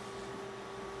bureaucracy.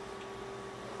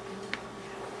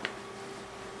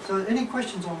 So any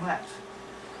questions on that?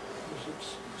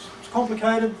 It's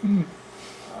complicated.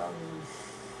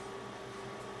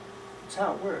 It's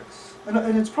how it works.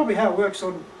 And it's probably how it works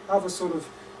on other sort of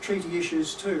treaty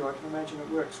issues too. I can imagine it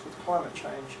works with climate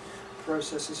change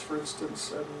processes, for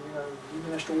instance, and the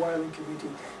International Whaling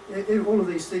Committee. All of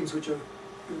these things which are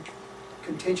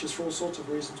contentious for all sorts of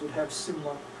reasons would have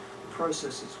similar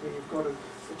processes where you've got to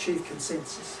achieve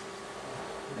consensus.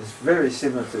 It's very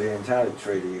similar to the Antarctic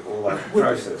Treaty, all that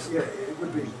process. Yeah, it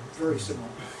would be very similar.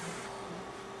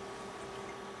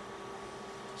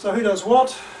 So who does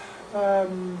what?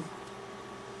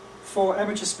 For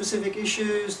amateur-specific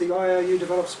issues, the IARU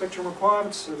develops spectrum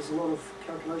requirements, so there's a lot of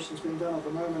calculations being done at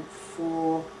the moment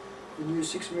for the new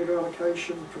 6 metre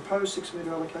allocation, proposed 6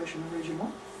 metre allocation in Region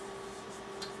 1.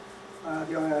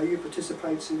 The IARU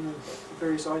participates in the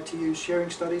various ITU sharing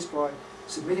studies by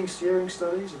submitting sharing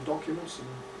studies and documents, and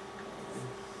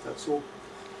that's all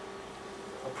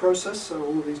a process, so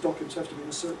all of these documents have to be in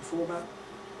a certain format.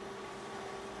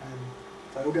 And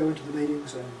they all go into the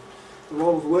meetings, and the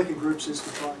role of the working groups is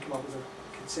to try and come up with a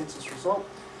consensus result.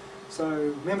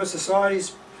 So member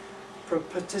societies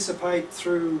participate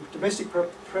through domestic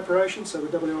preparation, so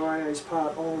the WIA is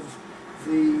part of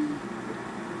the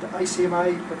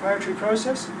ACMA preparatory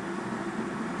process,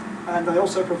 and they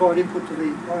also provide input to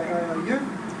the IARU,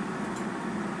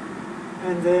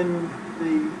 and then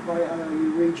the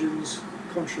IARU regions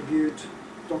contribute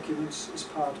documents as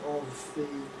part of the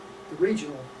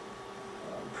regional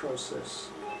process.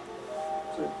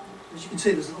 So as you can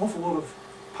see, there's an awful lot of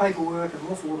paperwork and an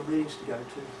awful lot of meetings to go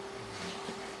to.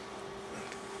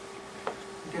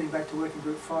 Getting back to working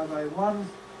group 5A1,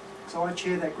 so I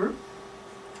chair that group.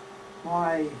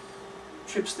 My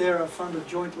trips there are funded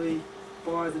jointly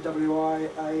by the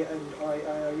WIA and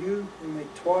IARU. We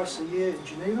meet twice a year in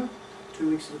Geneva, 2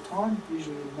 weeks at a time,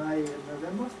 usually in May and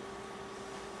November.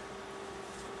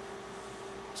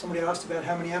 Somebody asked about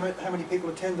how many people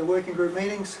attend the working group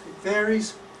meetings. It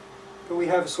varies, but we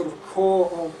have a sort of a core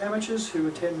of amateurs who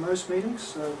attend most meetings.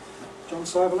 So John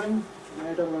Seiberling from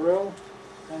ARRL,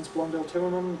 Hans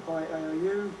Blondell-Timmerman,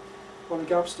 IARU, Ollie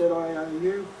Garpstead,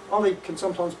 IARU. Ollie can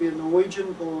sometimes be a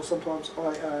Norwegian or sometimes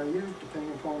IARU,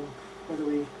 depending upon whether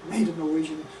we need a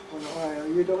Norwegian or an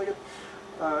IARU delegate.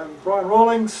 Brian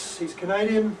Rawlings, he's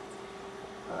Canadian.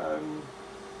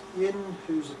 Yin,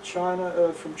 who's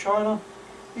from China.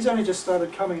 He's only just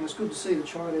started coming, and it's good to see the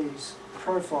Chinese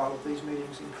profile of these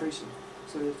meetings increasing.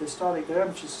 So their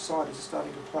amateur societies are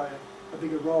starting to play a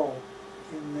bigger role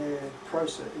in their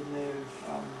process, in their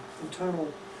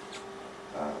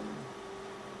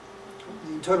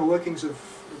the internal workings of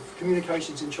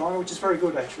communications in China, which is very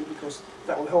good actually, because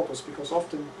that will help us, because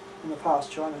often in the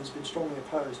past China has been strongly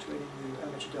opposed to any new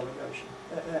amateur delegation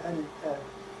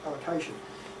allocation.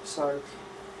 So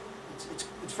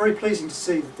it's very pleasing to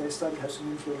see that they're starting to have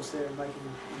some influence there and making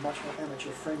a much more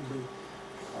amateur-friendly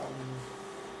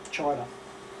China.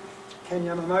 Ken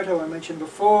Yamamoto, I mentioned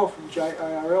before, from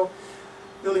JARL.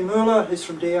 Billy Mueller, who's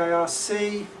from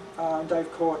DARC, and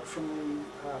Dave Court from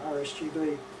the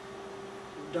RSGB.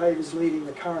 Dave is leading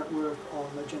the current work on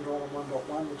Agenda Item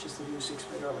 1.1, which is the new 6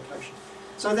 metre allocation.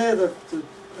 So they're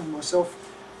and myself,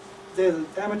 they're the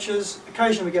amateurs.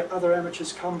 Occasionally we get other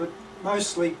amateurs come, but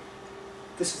mostly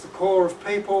this is the core of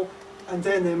people, and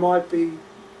then there might be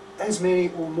as many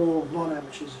or more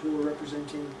non-amateurs who are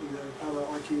representing either other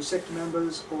ITU sector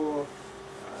members or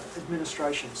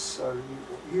administrations. So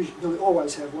you usually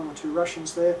always have 1 or 2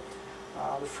 Russians there.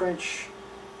 The French,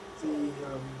 the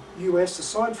US,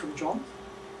 aside from John,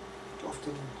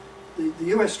 often the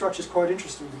US structure is quite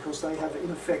interesting because they have in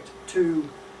effect two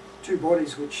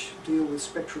bodies which deal with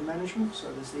spectrum management.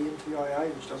 So there's the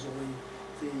NTIA, which does all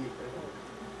the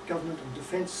government and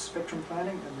defence spectrum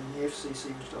planning, and then the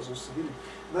FCC, which does all civilian.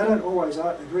 They don't always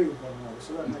agree with one another,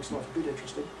 so that makes life a bit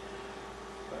interesting.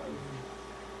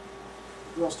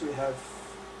 Who else do we have?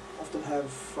 Often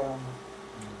have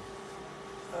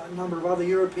a number of other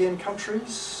European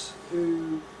countries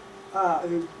who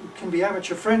It can be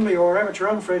amateur friendly or amateur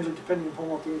unfriendly depending upon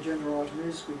what the agenda item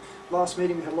is. Last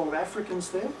meeting we had a lot of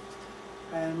Africans there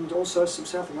and also some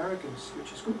South Americans,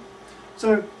 which is good.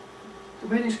 So the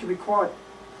meetings can be quite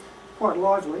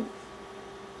lively,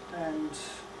 and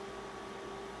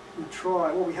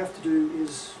what we have to do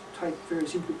is take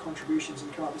various input contributions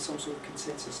and come up with some sort of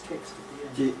consensus text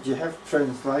at the end. Do you have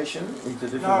translation into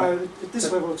different... No, at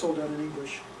this level it's all done in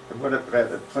English. And what about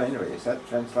the plenary? Is that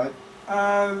translated?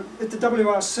 At the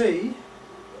WRC,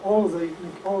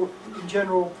 in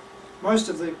general, most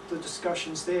of the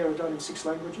discussions there are done in 6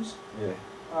 languages. Yeah.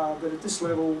 But at this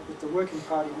level, with the working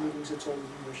party meetings, it's all in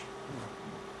English.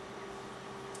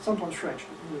 Sometimes French,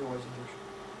 but nearly always English.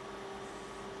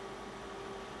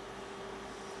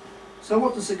 So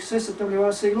what does success at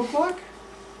WRC look like?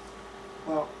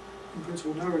 Well, in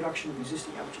principle, no reduction of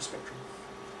existing amateur spectrum.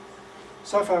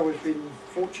 So far we've been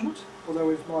fortunate, although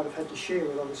we might have had to share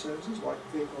with other services like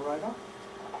vehicle radar.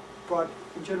 But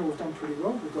in general we've done pretty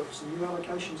well. We've got some new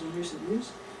allocations in recent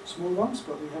years, small ones,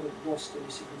 but we haven't lost any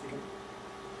significant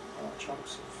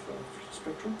chunks of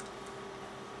spectrum.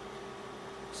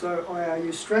 So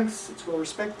IARU strength, it's well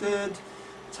respected.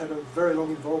 It's had a very long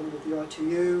involvement with the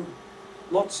ITU.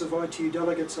 Lots of ITU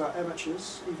delegates are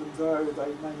amateurs, even though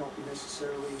they may not be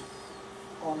necessarily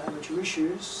on amateur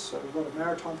issues. So a lot of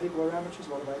maritime people are amateurs, a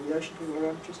lot of aviation people are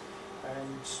amateurs,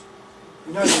 and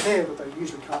we know they're there, but they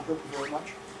usually can't help you very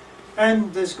much.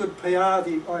 And there's good PR.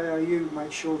 The IARU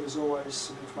makes sure there's always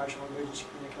some information on emergency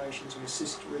communications. We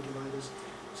assist regulators.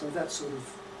 So that sort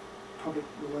of public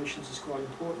relations is quite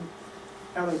important.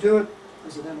 How they do it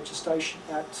is an amateur station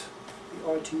at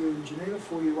the ITU in Geneva,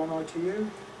 4U1 ITU,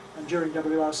 and during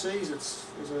WRCs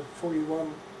there's a 4U1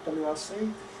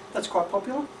 WRC. That's quite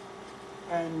popular,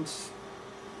 and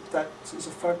that is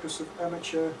a focus of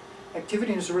amateur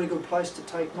activity, and it's a really good place to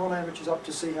take non-amateurs up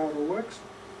to see how it all works.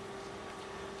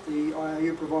 The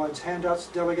IARU provides handouts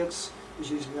to delegates.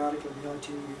 There's usually an article in the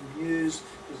ITU News.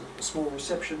 There's a small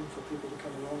reception for people to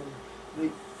come along and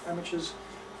meet amateurs.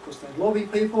 Of course, they lobby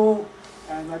people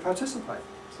and they participate.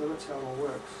 So that's how it all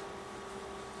works.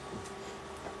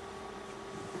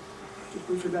 Just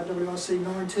briefly about WRC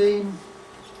 19.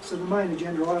 So the main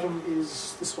agenda item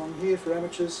is this one here for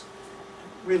amateurs.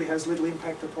 It really has little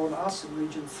impact upon us in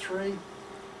Region 3.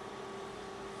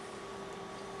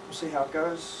 We'll see how it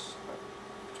goes.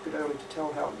 It's a bit early to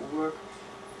tell how it will work.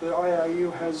 The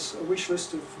IARU has a wish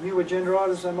list of new agenda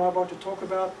items they might like to talk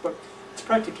about, but it's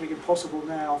practically impossible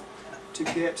now to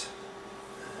get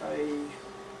a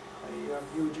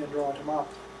new agenda item up,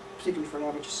 particularly for an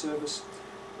amateur service,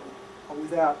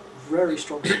 without very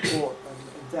strong support, and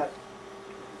that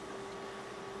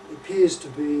appears to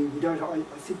be, I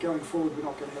think going forward we're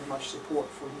not going to have much support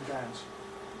for new bands.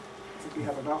 I think we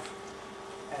have enough,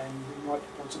 and we might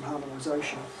want some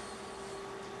harmonisation.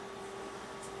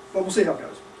 But we'll see how it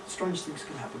goes. Strange things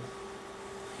can happen.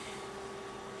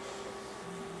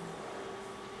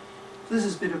 So this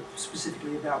is a bit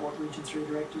specifically about what Region 3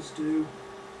 directors do.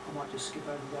 I might just skip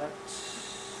over that.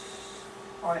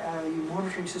 IARU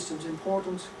monitoring system is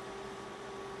important,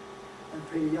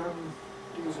 and Peter Young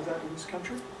deals with that in this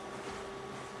country.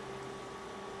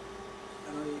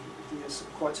 And he has a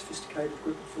quite sophisticated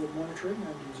group for monitoring,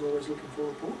 and he's always looking for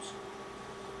reports.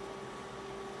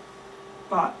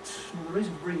 But the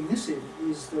reason for bringing this in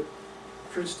is that,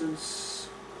 for instance,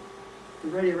 the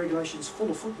radio regulation is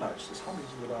full of footnotes. There's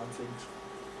hundreds of the darn things.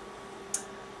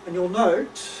 And you'll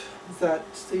note that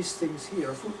these things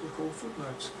here are called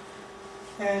footnotes.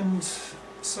 And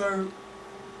so,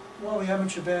 while the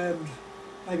amateur band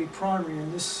may be primary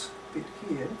in this bit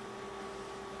here,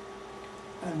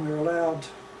 and we're allowed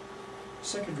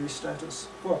secondary status,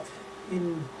 well,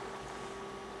 in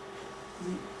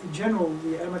general,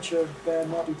 the amateur band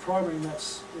might be primary in the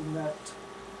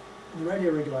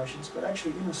radio regulations, but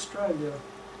actually in Australia,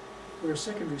 we're a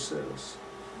secondary service.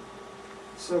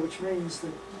 So, which means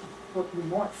that what you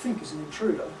might think is an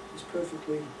intruder is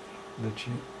perfectly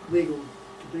legal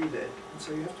to be there. And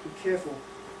so you have to be careful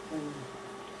when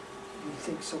you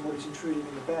think somebody's intruding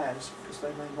in the bands, because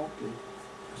they may not be.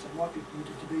 Because they might be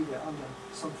permitted to be there under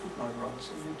some footnote or other,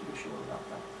 so you need to be sure about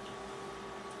that.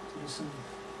 So there's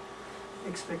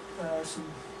some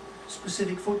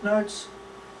specific footnotes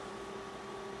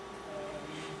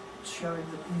showing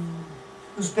that in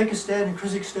Uzbekistan and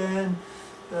Kyrgyzstan,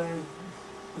 the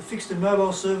fixed and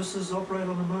mobile services operate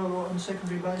on a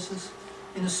secondary basis.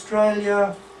 In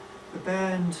Australia, the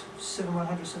band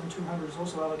 7100, 7200 is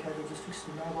also allocated as fixed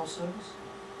and mobile service.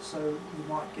 So you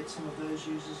might get some of those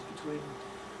users between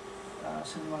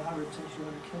 7100 and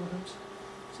 7200 kilohertz.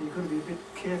 So you've got to be a bit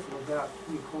careful about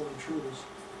who you call intruders.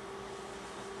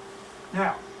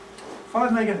 Now,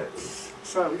 5 megahertz.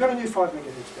 So we've got a new 5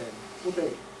 megahertz band.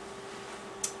 Whoopee.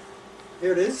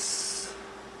 Here it is.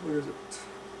 Where is it?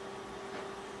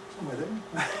 Somewhere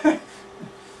there.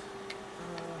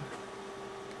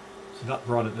 Is that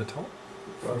right at the top?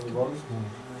 Right at the bottom.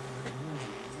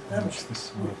 How much? It's this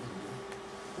one.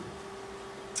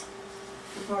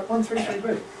 Right, 133B.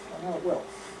 I know it well.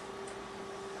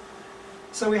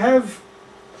 So we have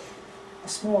a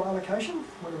small allocation,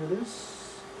 whatever it is,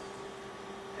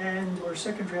 or a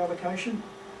secondary allocation,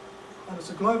 and it's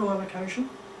a global allocation.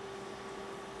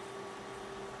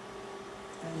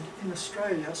 And in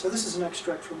Australia, so this is an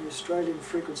extract from the Australian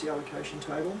frequency allocation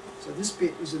table. So this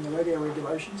bit is in the radio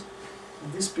regulations,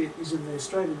 and this bit is in the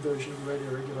Australian version of the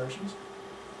radio regulations.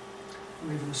 And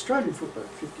we have an Australian footnote,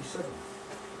 57.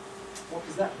 What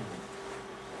does that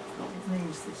mean? It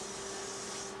means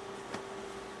this.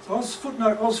 So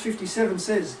footnote Oz 57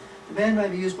 says, the band may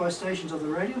be used by stations of the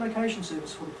radio location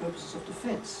service for the purposes of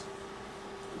defence,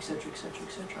 etc., etc.,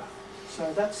 etc.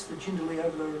 So that's the Jindalee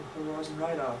over the horizon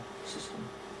radar system.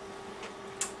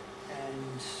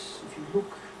 And if you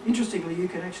look, interestingly, you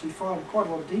can actually find quite a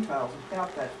lot of details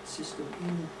about that system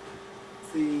in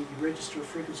the Register of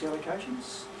Frequency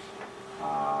Allocations.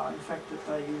 In fact, that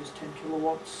they use 10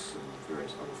 kilowatts and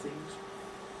various other things.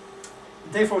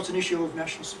 Therefore, it's an issue of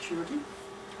national security.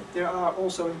 There are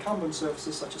also incumbent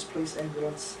services such as police,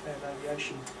 ambulance and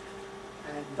aviation,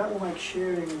 and that will make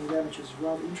sharing with amateurs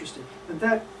rather interesting. And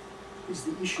that is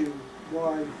the issue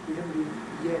why we haven't been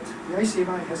yet, the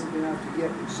ACMA hasn't been able to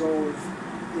yet resolve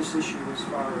this issue as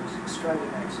far as Australian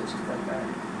access to that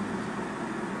band.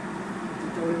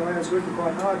 The WA is working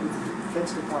quite hard with the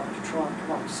Defence Department to try and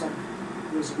come up with some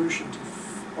resolution to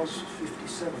Oz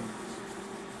 57.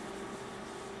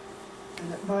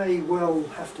 And it may well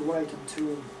have to wait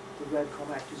until the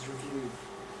RADCOM Act is reviewed,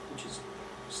 which is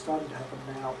starting to happen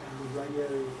now, and the radio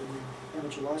and the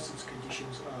amateur licence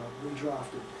conditions are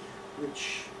redrafted,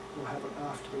 which will happen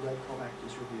after the RADCOM Act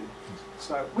is reviewed.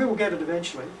 So we will get it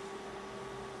eventually,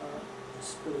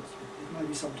 but it may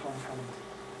be some time coming.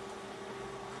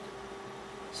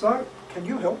 So, can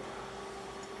you help?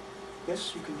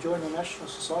 Yes, you can join the National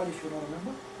Society if you're not a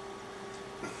member.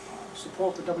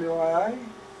 Support the WIA,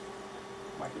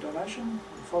 make a donation,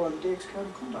 and follow the DX Code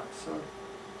of Conduct. So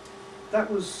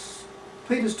that was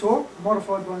Peter's talk,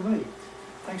 modified by me.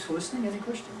 Thanks for listening. Any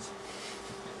questions?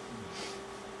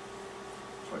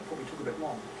 Sorry, it probably took a bit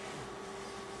long.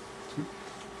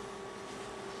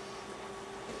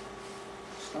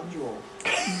 Stunned you all.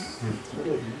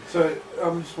 So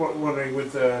I'm just wondering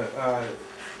with the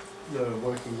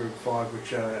working group 5,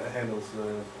 which handles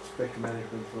the spectrum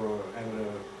management for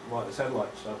amateur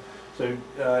satellite stuff. So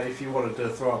if you wanted to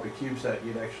throw up a CubeSat,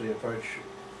 you'd actually approach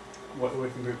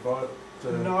working group 5?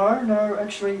 No,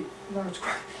 actually, no, it's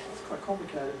quite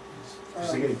complicated.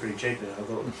 Because they're getting pretty cheap now. I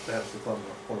thought perhaps the club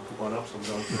might want to put one up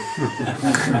sometime.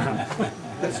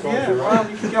 Yeah, well,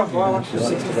 you can go and buy one for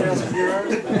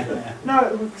 €60,000.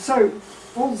 No, so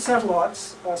all the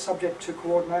satellites are subject to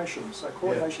coordination. So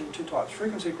coordination in two types.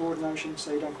 Frequency coordination,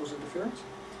 so you don't cause interference.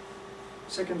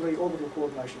 Secondly, orbital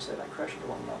coordination, so you don't crash into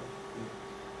one another.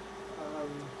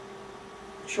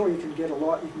 Sure, you can get a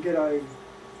light, you can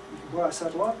buy a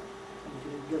satellite, and you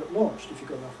can even get it launched if you've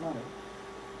got enough money.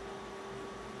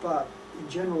 But in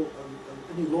general,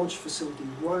 any launch facility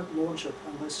won't launch it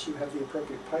unless you have the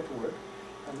appropriate paperwork.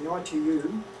 And the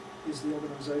ITU is the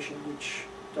organisation which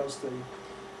does the, in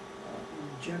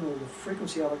general, the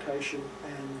frequency allocation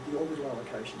and the orbital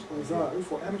allocations. Although,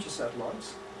 for amateur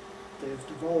satellites, they've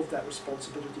devolved that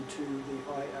responsibility to the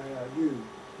IARU,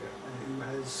 who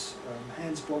has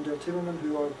Hans Blondell-Timmerman,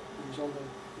 who's on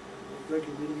the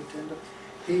regular meeting attender.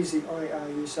 He's the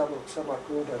IARU satellite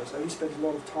coordinator, so he spends a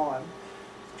lot of time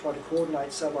trying to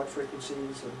coordinate satellite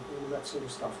frequencies and all of that sort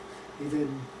of stuff. He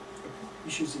then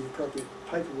issues the appropriate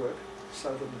paperwork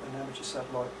so that an amateur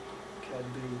satellite can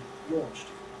be launched.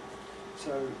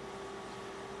 So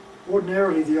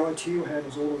ordinarily the ITU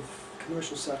handles all of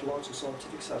commercial satellites or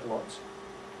scientific satellites,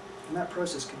 and that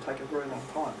process can take a very long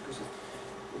time because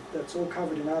that's all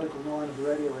covered in Article 9 of the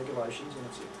radio regulations, and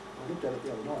I looked at it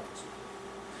the other night. It's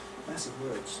massive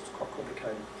words, it's quite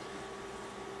complicated.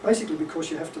 Basically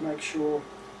because you have to make sure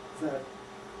that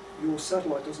your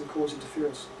satellite doesn't cause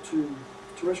interference to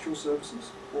terrestrial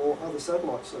services or other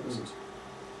satellite services.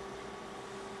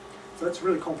 So that's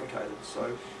really complicated.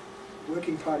 So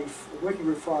working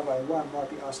group 5A1 might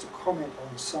be asked to comment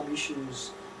on some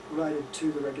issues related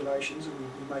to the regulations, and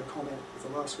we made comment at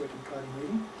the last working party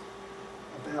meeting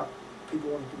about people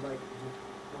wanting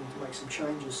to make some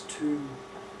changes to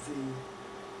the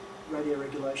radio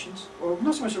regulations, or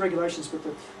not so much the regulations, but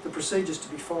the procedures to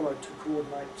be followed to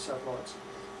coordinate satellites.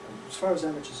 As far as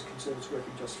amateurs are concerned, it's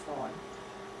working just fine.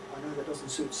 I know that doesn't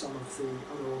suit some of the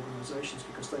other organisations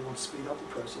because they want to speed up the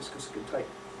process because it can take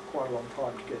quite a long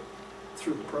time to get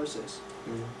through the process.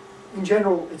 In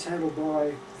general, it's handled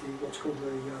by what's called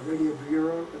the Radio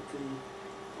Bureau at the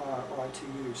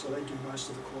ITU, so they do most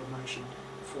of the coordination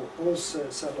for all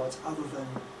satellites other than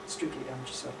strictly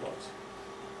amateur satellites.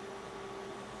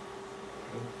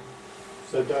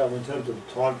 So Dale, in terms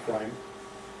of time frame,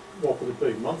 what would it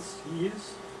be, months,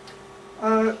 years?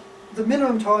 The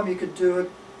minimum time you could do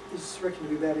it is reckoned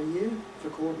to be about a year for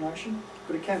coordination,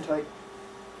 but it can take,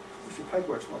 if your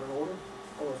paperwork's not in order,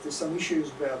 or if there's some issues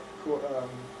about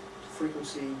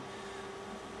frequency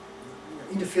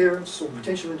interference or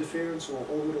potential interference or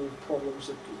orbital problems,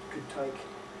 that it could take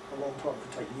a long time, it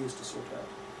could take years to sort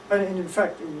out. And in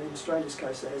fact, in Australia's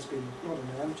case, there has been, not in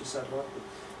an amateur satellite, but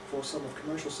for some of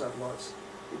commercial satellites,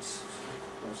 it's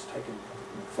taken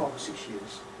 5 or 6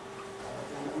 years,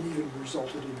 and even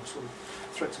resulted in sort of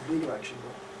threats of legal action.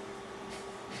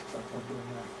 But not doing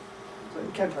that. So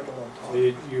it can take a long time.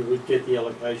 So you would get the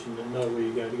allocation and know where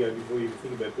you're going to go before you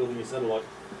think about building a satellite?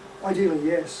 Ideally,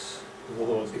 yes. Because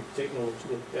otherwise the technology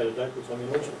out of date by the time you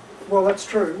launch it. Well, that's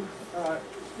true.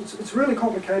 It's really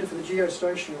complicated for the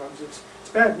geostationary ones. It's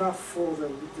bad enough for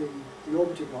the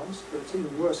orbiting ones, but it's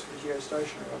even worse for the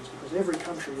geostationary ones because every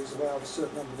country is allowed a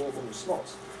certain number of orbital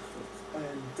slots,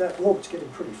 and that orbit's getting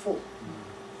pretty full.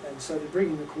 And so they're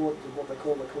bringing what they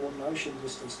call the coordination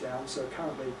distance down. So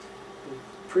currently,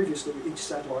 previously each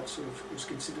satellite sort of was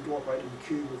considered to operate in a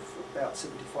cube of about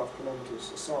 75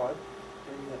 kilometres aside,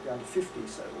 bringing that down to 50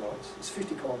 satellites. It's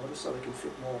 50 kilometres, so they can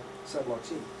fit more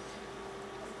satellites in.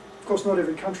 Of course, not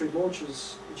every country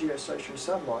launches a geostationary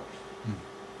satellite,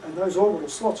 and those orbital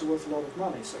slots are worth a lot of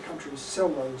money, so countries sell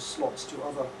those slots to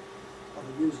other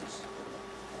users.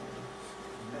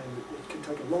 And it can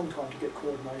take a long time to get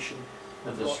coordination.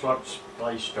 Are the slots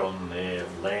based on their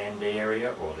land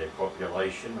area or their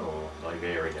population, or they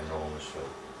vary enormously?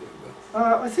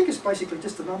 I think it's basically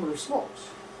just the number of slots.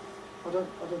 I don't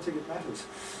think it matters.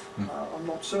 I'm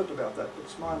not certain about that,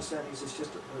 but my understanding is it's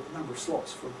just a number of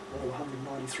slots for all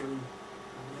 193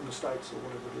 member states or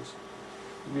whatever it is.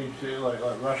 You see, like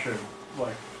Russia,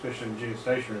 like especially in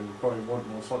geostationary, probably want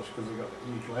more slots because they've got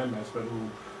a huge landmass, but a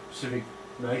little Pacific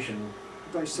nation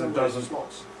they sell that those doesn't.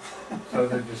 slots. So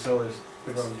they just sell this.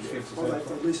 Gets Or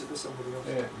they lease it to somebody else.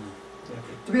 Yeah.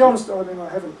 To be honest, I mean, I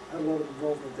haven't had a lot of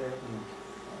involvement there,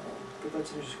 but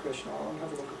that's an interesting question. I'll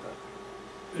have a look at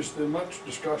that. Is there much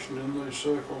discussion in these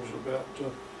circles about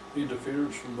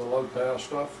interference from the low power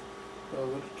stuff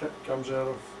that comes out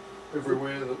of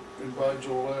everywhere that invades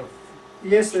all our?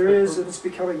 Yes, there is, and it's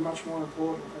becoming much more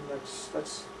important. And that's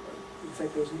in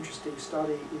fact, there was an interesting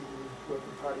study in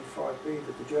Working Party 5B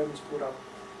that the Germans put up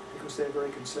because they're very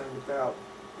concerned about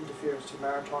interference to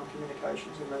maritime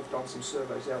communications, and they've done some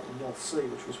surveys out in the North Sea,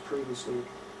 which was previously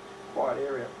a quiet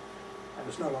area, and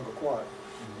it's no longer quiet.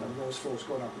 The noise floor's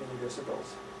gone up many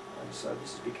decibels, and so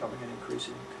this is becoming an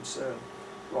increasing concern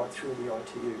right through the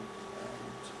ITU.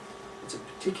 And it's a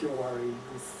particular worry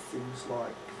with things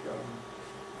like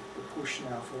the push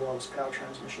now for wireless power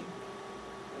transmission,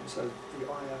 and so the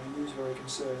IARU is very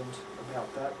concerned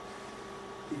about that,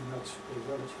 even though it's at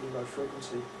a relatively low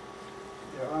frequency.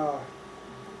 There are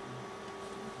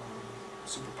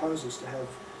some proposals to have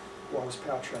wireless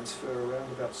power transfer around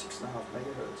about 6.5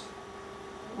 megahertz,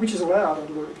 which is allowed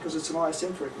because it's an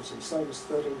ISM frequency, same as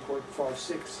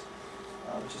 13.56,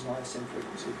 which is an ISM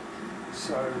frequency.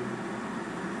 So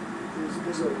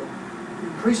there's an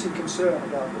increasing concern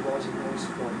about the rising noise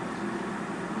flow.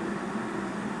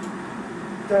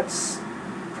 That's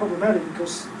problematic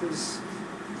because there's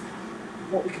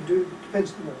what we can do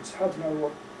depends. It's hard to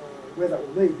know where that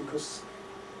will lead because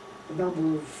a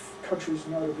number of countries,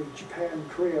 notably Japan and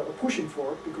Korea, are pushing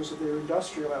for it because of their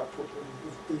industrial output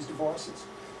of these devices.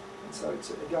 And so it's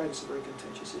a very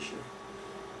contentious issue.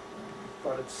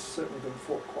 But it's certainly been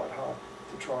fought quite hard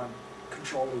to try and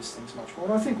control these things much more.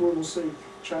 And I think we will see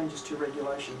changes to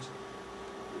regulations,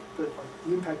 but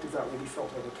the impact of that will be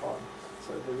felt over time.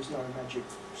 So there is no magic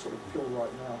sort of pill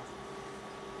right now,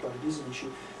 but it is an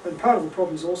issue. And part of the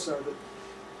problem is also that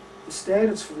the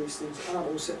standards for these things aren't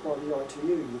all set by the ITU.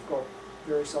 You've got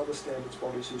various other standards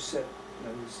bodies who set,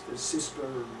 there's CISPA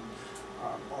and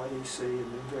IEC and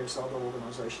various other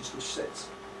organisations which sets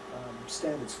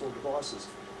standards for devices.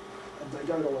 And they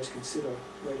don't always consider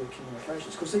radio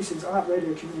communications, because these things aren't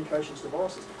radio communications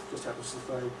devices. It just happens that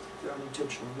they're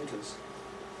unintentional emitters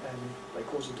and they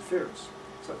cause interference.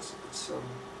 So it's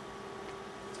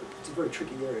it's a very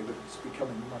tricky area, but it's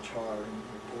becoming much higher in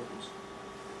importance.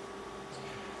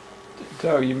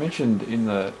 Dale, you mentioned in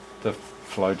the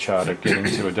flow chart of getting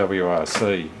to a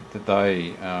WRC that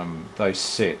they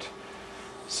set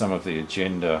some of the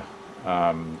agenda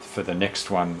for the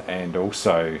next one and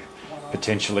also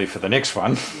potentially for the next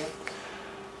one.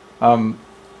 Yep.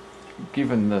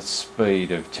 Given the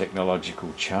speed of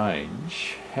technological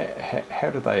change,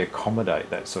 how do they accommodate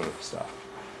that sort of stuff?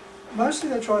 Mostly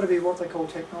they try to be what they call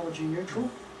technology neutral.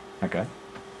 Okay.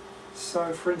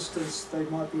 So, for instance, there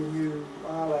might be a new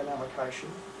RLAN allocation,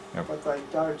 Yep. but they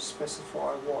don't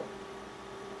specify what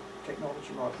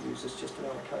technology might be used. It's just an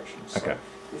allocation. So, Okay.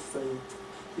 if the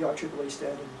IEEE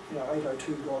standard,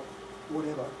 802 dot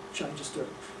whatever changes to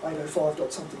 805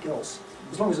 dot something else,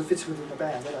 as long as it fits within the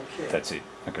band, they don't care. That's it.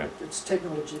 Okay. It's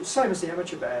technology. It's same as the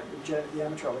amateur band, the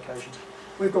amateur allocations.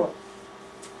 We've got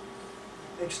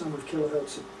X number of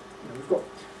kilohertz. We've got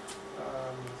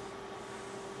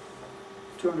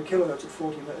 200 kilohertz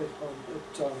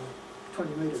at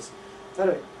 20 metres. They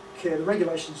don't care. The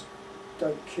regulations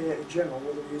don't care in general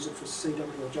whether we use it for CW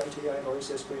or JT8 or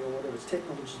SSB or whatever. It's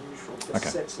technology neutral. It Okay.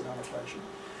 sets an allocation.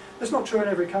 That's not true in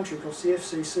every country because the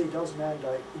FCC does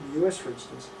mandate, in the US for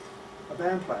instance, a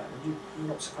band plan, and you're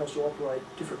not supposed to operate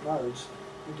different nodes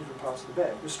in different parts of the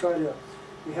band. In Australia,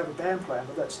 we have a band plan,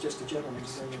 but that's just a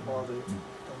gentleman's agreement by the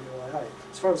WIA.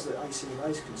 As far as the ACMA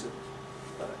is concerned,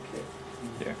 they don't care.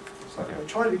 Yeah. So Okay. they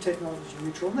try to be technology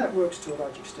neutral, and that works to a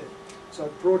large extent. So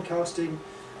broadcasting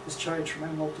has changed from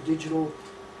analog to digital.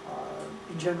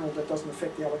 In general, that doesn't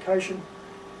affect the allocation.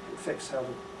 It affects how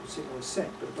the signal is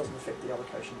sent, but it doesn't affect the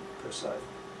allocation per se.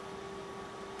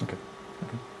 Okay.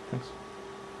 Thanks.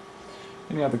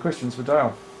 Any other questions for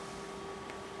Dale?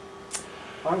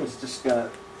 I was just going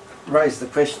to raise the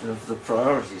question of the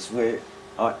priorities where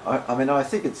I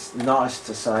think it's nice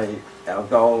to say our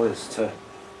goal is to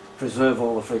preserve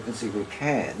all the frequency we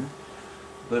can,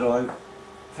 but I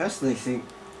personally think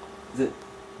that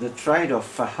the trade-off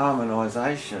for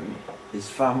harmonisation is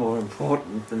far more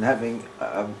important than having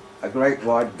a great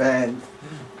wide band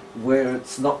where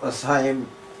it's not the same,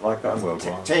 like on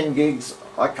Worldwide. 10 gigs,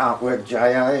 I can't work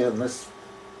JA unless,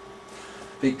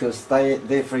 because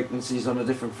their frequency is on a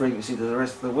different frequency to the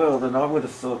rest of the world, and I would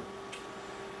have thought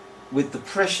with the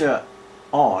pressure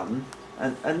on,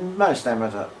 and most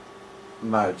amateur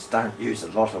modes don't use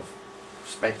a lot of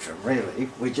spectrum really,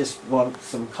 we just want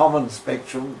some common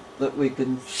spectrum that we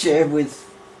can share with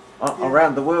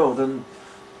around the world, and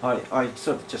I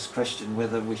sort of just question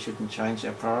whether we shouldn't change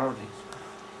our priorities.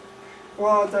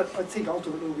 Well, that I think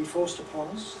ultimately will be forced upon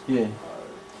us. Yeah.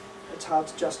 It's hard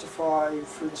to justify,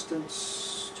 for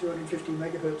instance, 250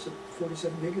 megahertz at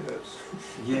 47 gigahertz.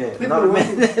 Yeah, People not are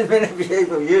many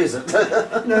people use it.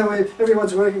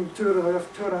 Everyone's working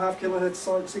 2.5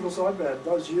 kilohertz single sideband,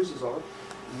 those users of it.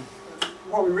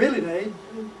 What we really need,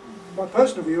 my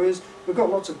personal view is, we've got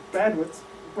lots of bandwidth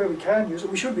where we can use it,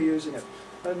 we should be using it.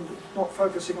 And not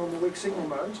focusing on the weak signal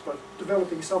modes, but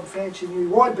developing some fancy new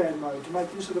wideband mode to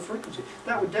make use of the frequency.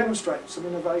 That would demonstrate some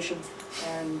innovation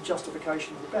and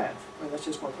justification of the band. I mean, that's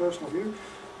just my personal view.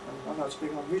 And I know it's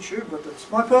being on YouTube, but that's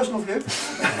my personal view.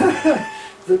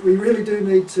 That we really do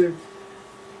need to,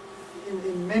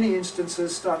 in many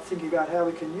instances, start thinking about how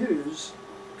we can use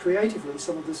creatively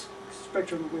some of this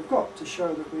spectrum that we've got to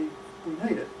show that we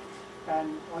need it.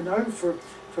 And I know for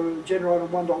Generate on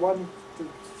 1.1,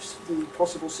 the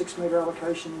possible 6 metre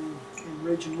allocation in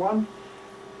Region 1,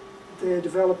 they're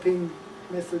developing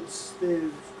methods. They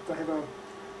have a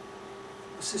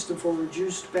system for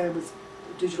reduced bandwidth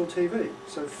digital TV,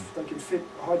 so they can fit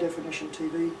a high definition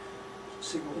TV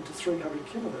signal into 300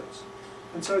 kilohertz.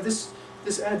 And so this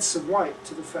adds some weight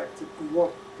to the fact that we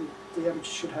want the amateurs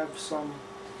should have some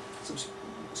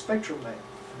spectrum there.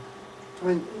 I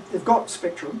mean, they've got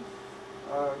spectrum,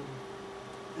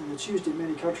 and it's used in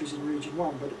many countries in Region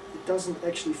 1, but it doesn't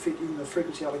actually fit in the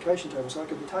frequency allocation table, so it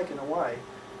can be taken away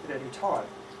at any time.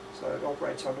 So it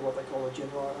operates under what they call a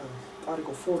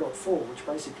Article 4.4, which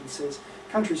basically says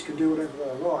countries can do whatever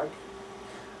they like,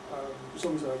 as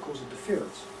long as they don't cause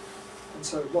interference. And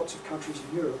so lots of countries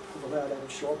in Europe have allowed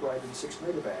amateurs to operate in the 6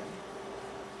 metre band,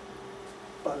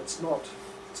 but it's not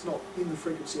in the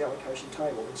frequency allocation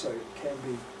table, and so it can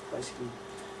be basically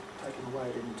taken away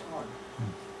at any time.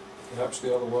 Perhaps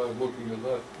the other way of looking at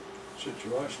that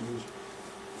situation is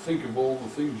think of all the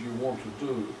things you want to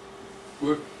do,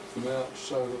 work them out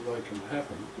so that they can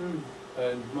happen,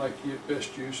 and make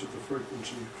best use of the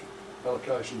frequency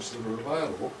allocations that are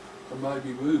available, and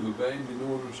maybe move a band in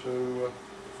order to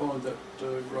find that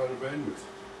greater bandwidth.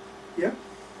 Yeah.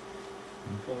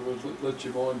 In other words, let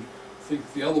your mind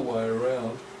think the other way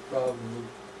around rather than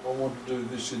I want to do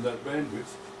this in that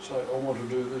bandwidth, say I want to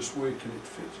do this, where can it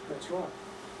fit? That's right.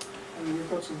 And we've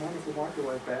got some wonderful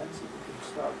microwave bands that we can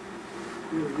start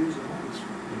really using on these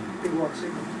big wide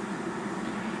signals.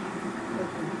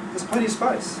 There's plenty of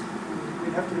space.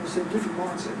 We'd have to have a different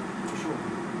mindset, for sure.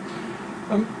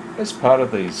 As part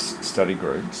of these study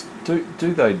groups, do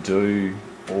they do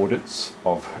audits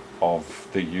of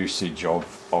the usage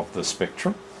of the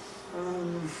spectrum?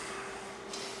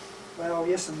 Well,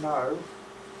 yes and no.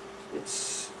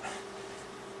 It's.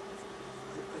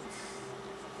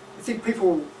 I think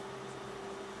people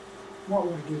might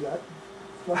want to do that,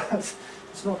 but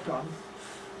it's not done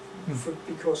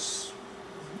because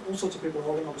all sorts of people are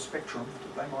holding on to spectrum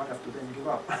that they might have to then give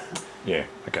up. Yeah.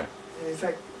 Okay. In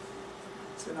fact,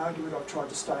 it's an argument I've tried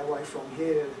to stay away from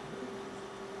here.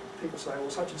 People say, well,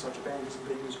 such and such a band isn't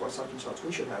being used by such and such,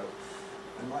 we should have it.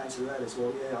 And my answer to that is,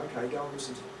 well, yeah, okay, go and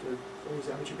listen to all these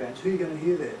amateur bands. Who are you going to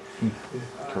hear there?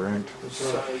 Correct.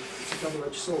 So it's a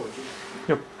double-edged sword.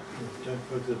 Yep. Don't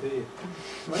poke the bear.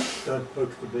 What? Don't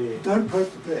poke the bear. Don't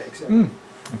poke the bear, exactly.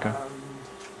 Okay.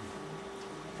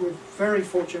 We're very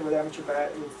fortunate with amateur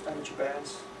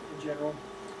bands in general,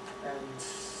 and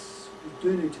we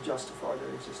do need to justify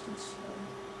their existence.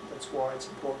 That's why it's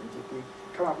important that we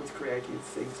come up with creative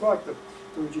things like the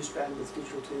reduced bandwidth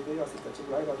digital TV. I think that's a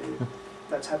great idea.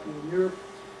 That's happening in Europe.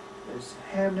 There's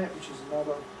Hamnet, which is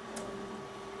another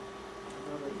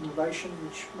innovation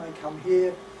which may come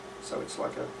here. So it's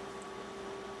like an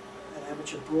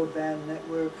amateur broadband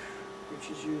network which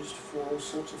is used for all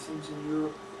sorts of things in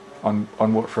Europe.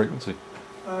 On what frequency?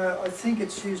 I think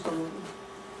it's used on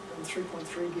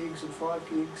 3.3 gigs and 5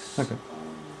 gigs. Okay.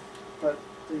 But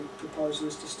the proposal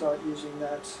is to start using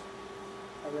that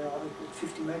around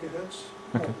 50 megahertz.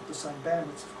 Okay. Not the same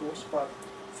bandwidth, of course, but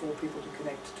for people to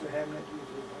connect to Hamnet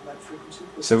on that frequency.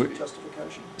 With So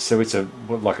justification. So it's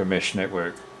like a mesh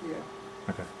network. Yeah.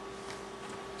 Okay.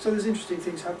 So there's interesting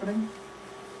things happening,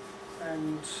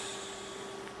 and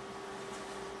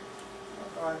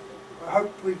I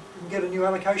hope we can get a new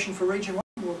allocation for Region 1.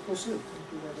 We'll see.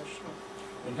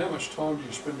 And how much time do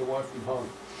you spend away from home?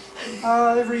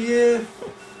 Every year,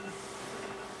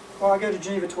 well, I go to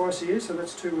Geneva twice a year, so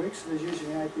that's 2 weeks. There's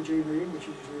usually an APG meeting, which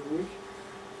is usually a week.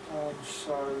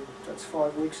 So that's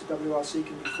 5 weeks. The WRC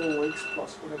can be 4 weeks,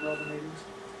 plus whatever other meetings.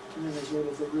 And then there's all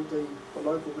of the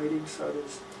local meetings, so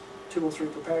there's 2 or 3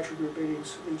 preparatory group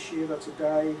meetings each year. That's a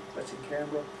day. That's in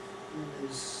Canberra. And then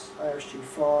there's ARSG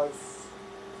 5,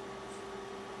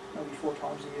 maybe 4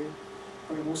 times a year.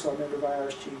 But I'm also a member of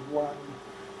ARSG 1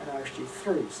 and ARSG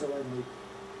 3, so they meet.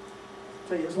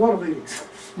 So there's a lot of meetings.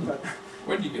 But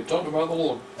when do you get time to mow the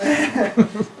lawn?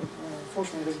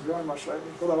 unfortunately, it hasn't grown much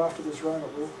lately, although after this rain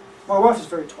it will. My wife is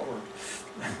very tolerant.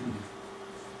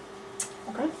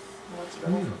 Okay, well, that's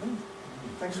about all from me.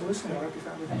 Thanks for listening. I hope you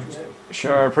found it interesting.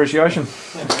 Show our appreciation.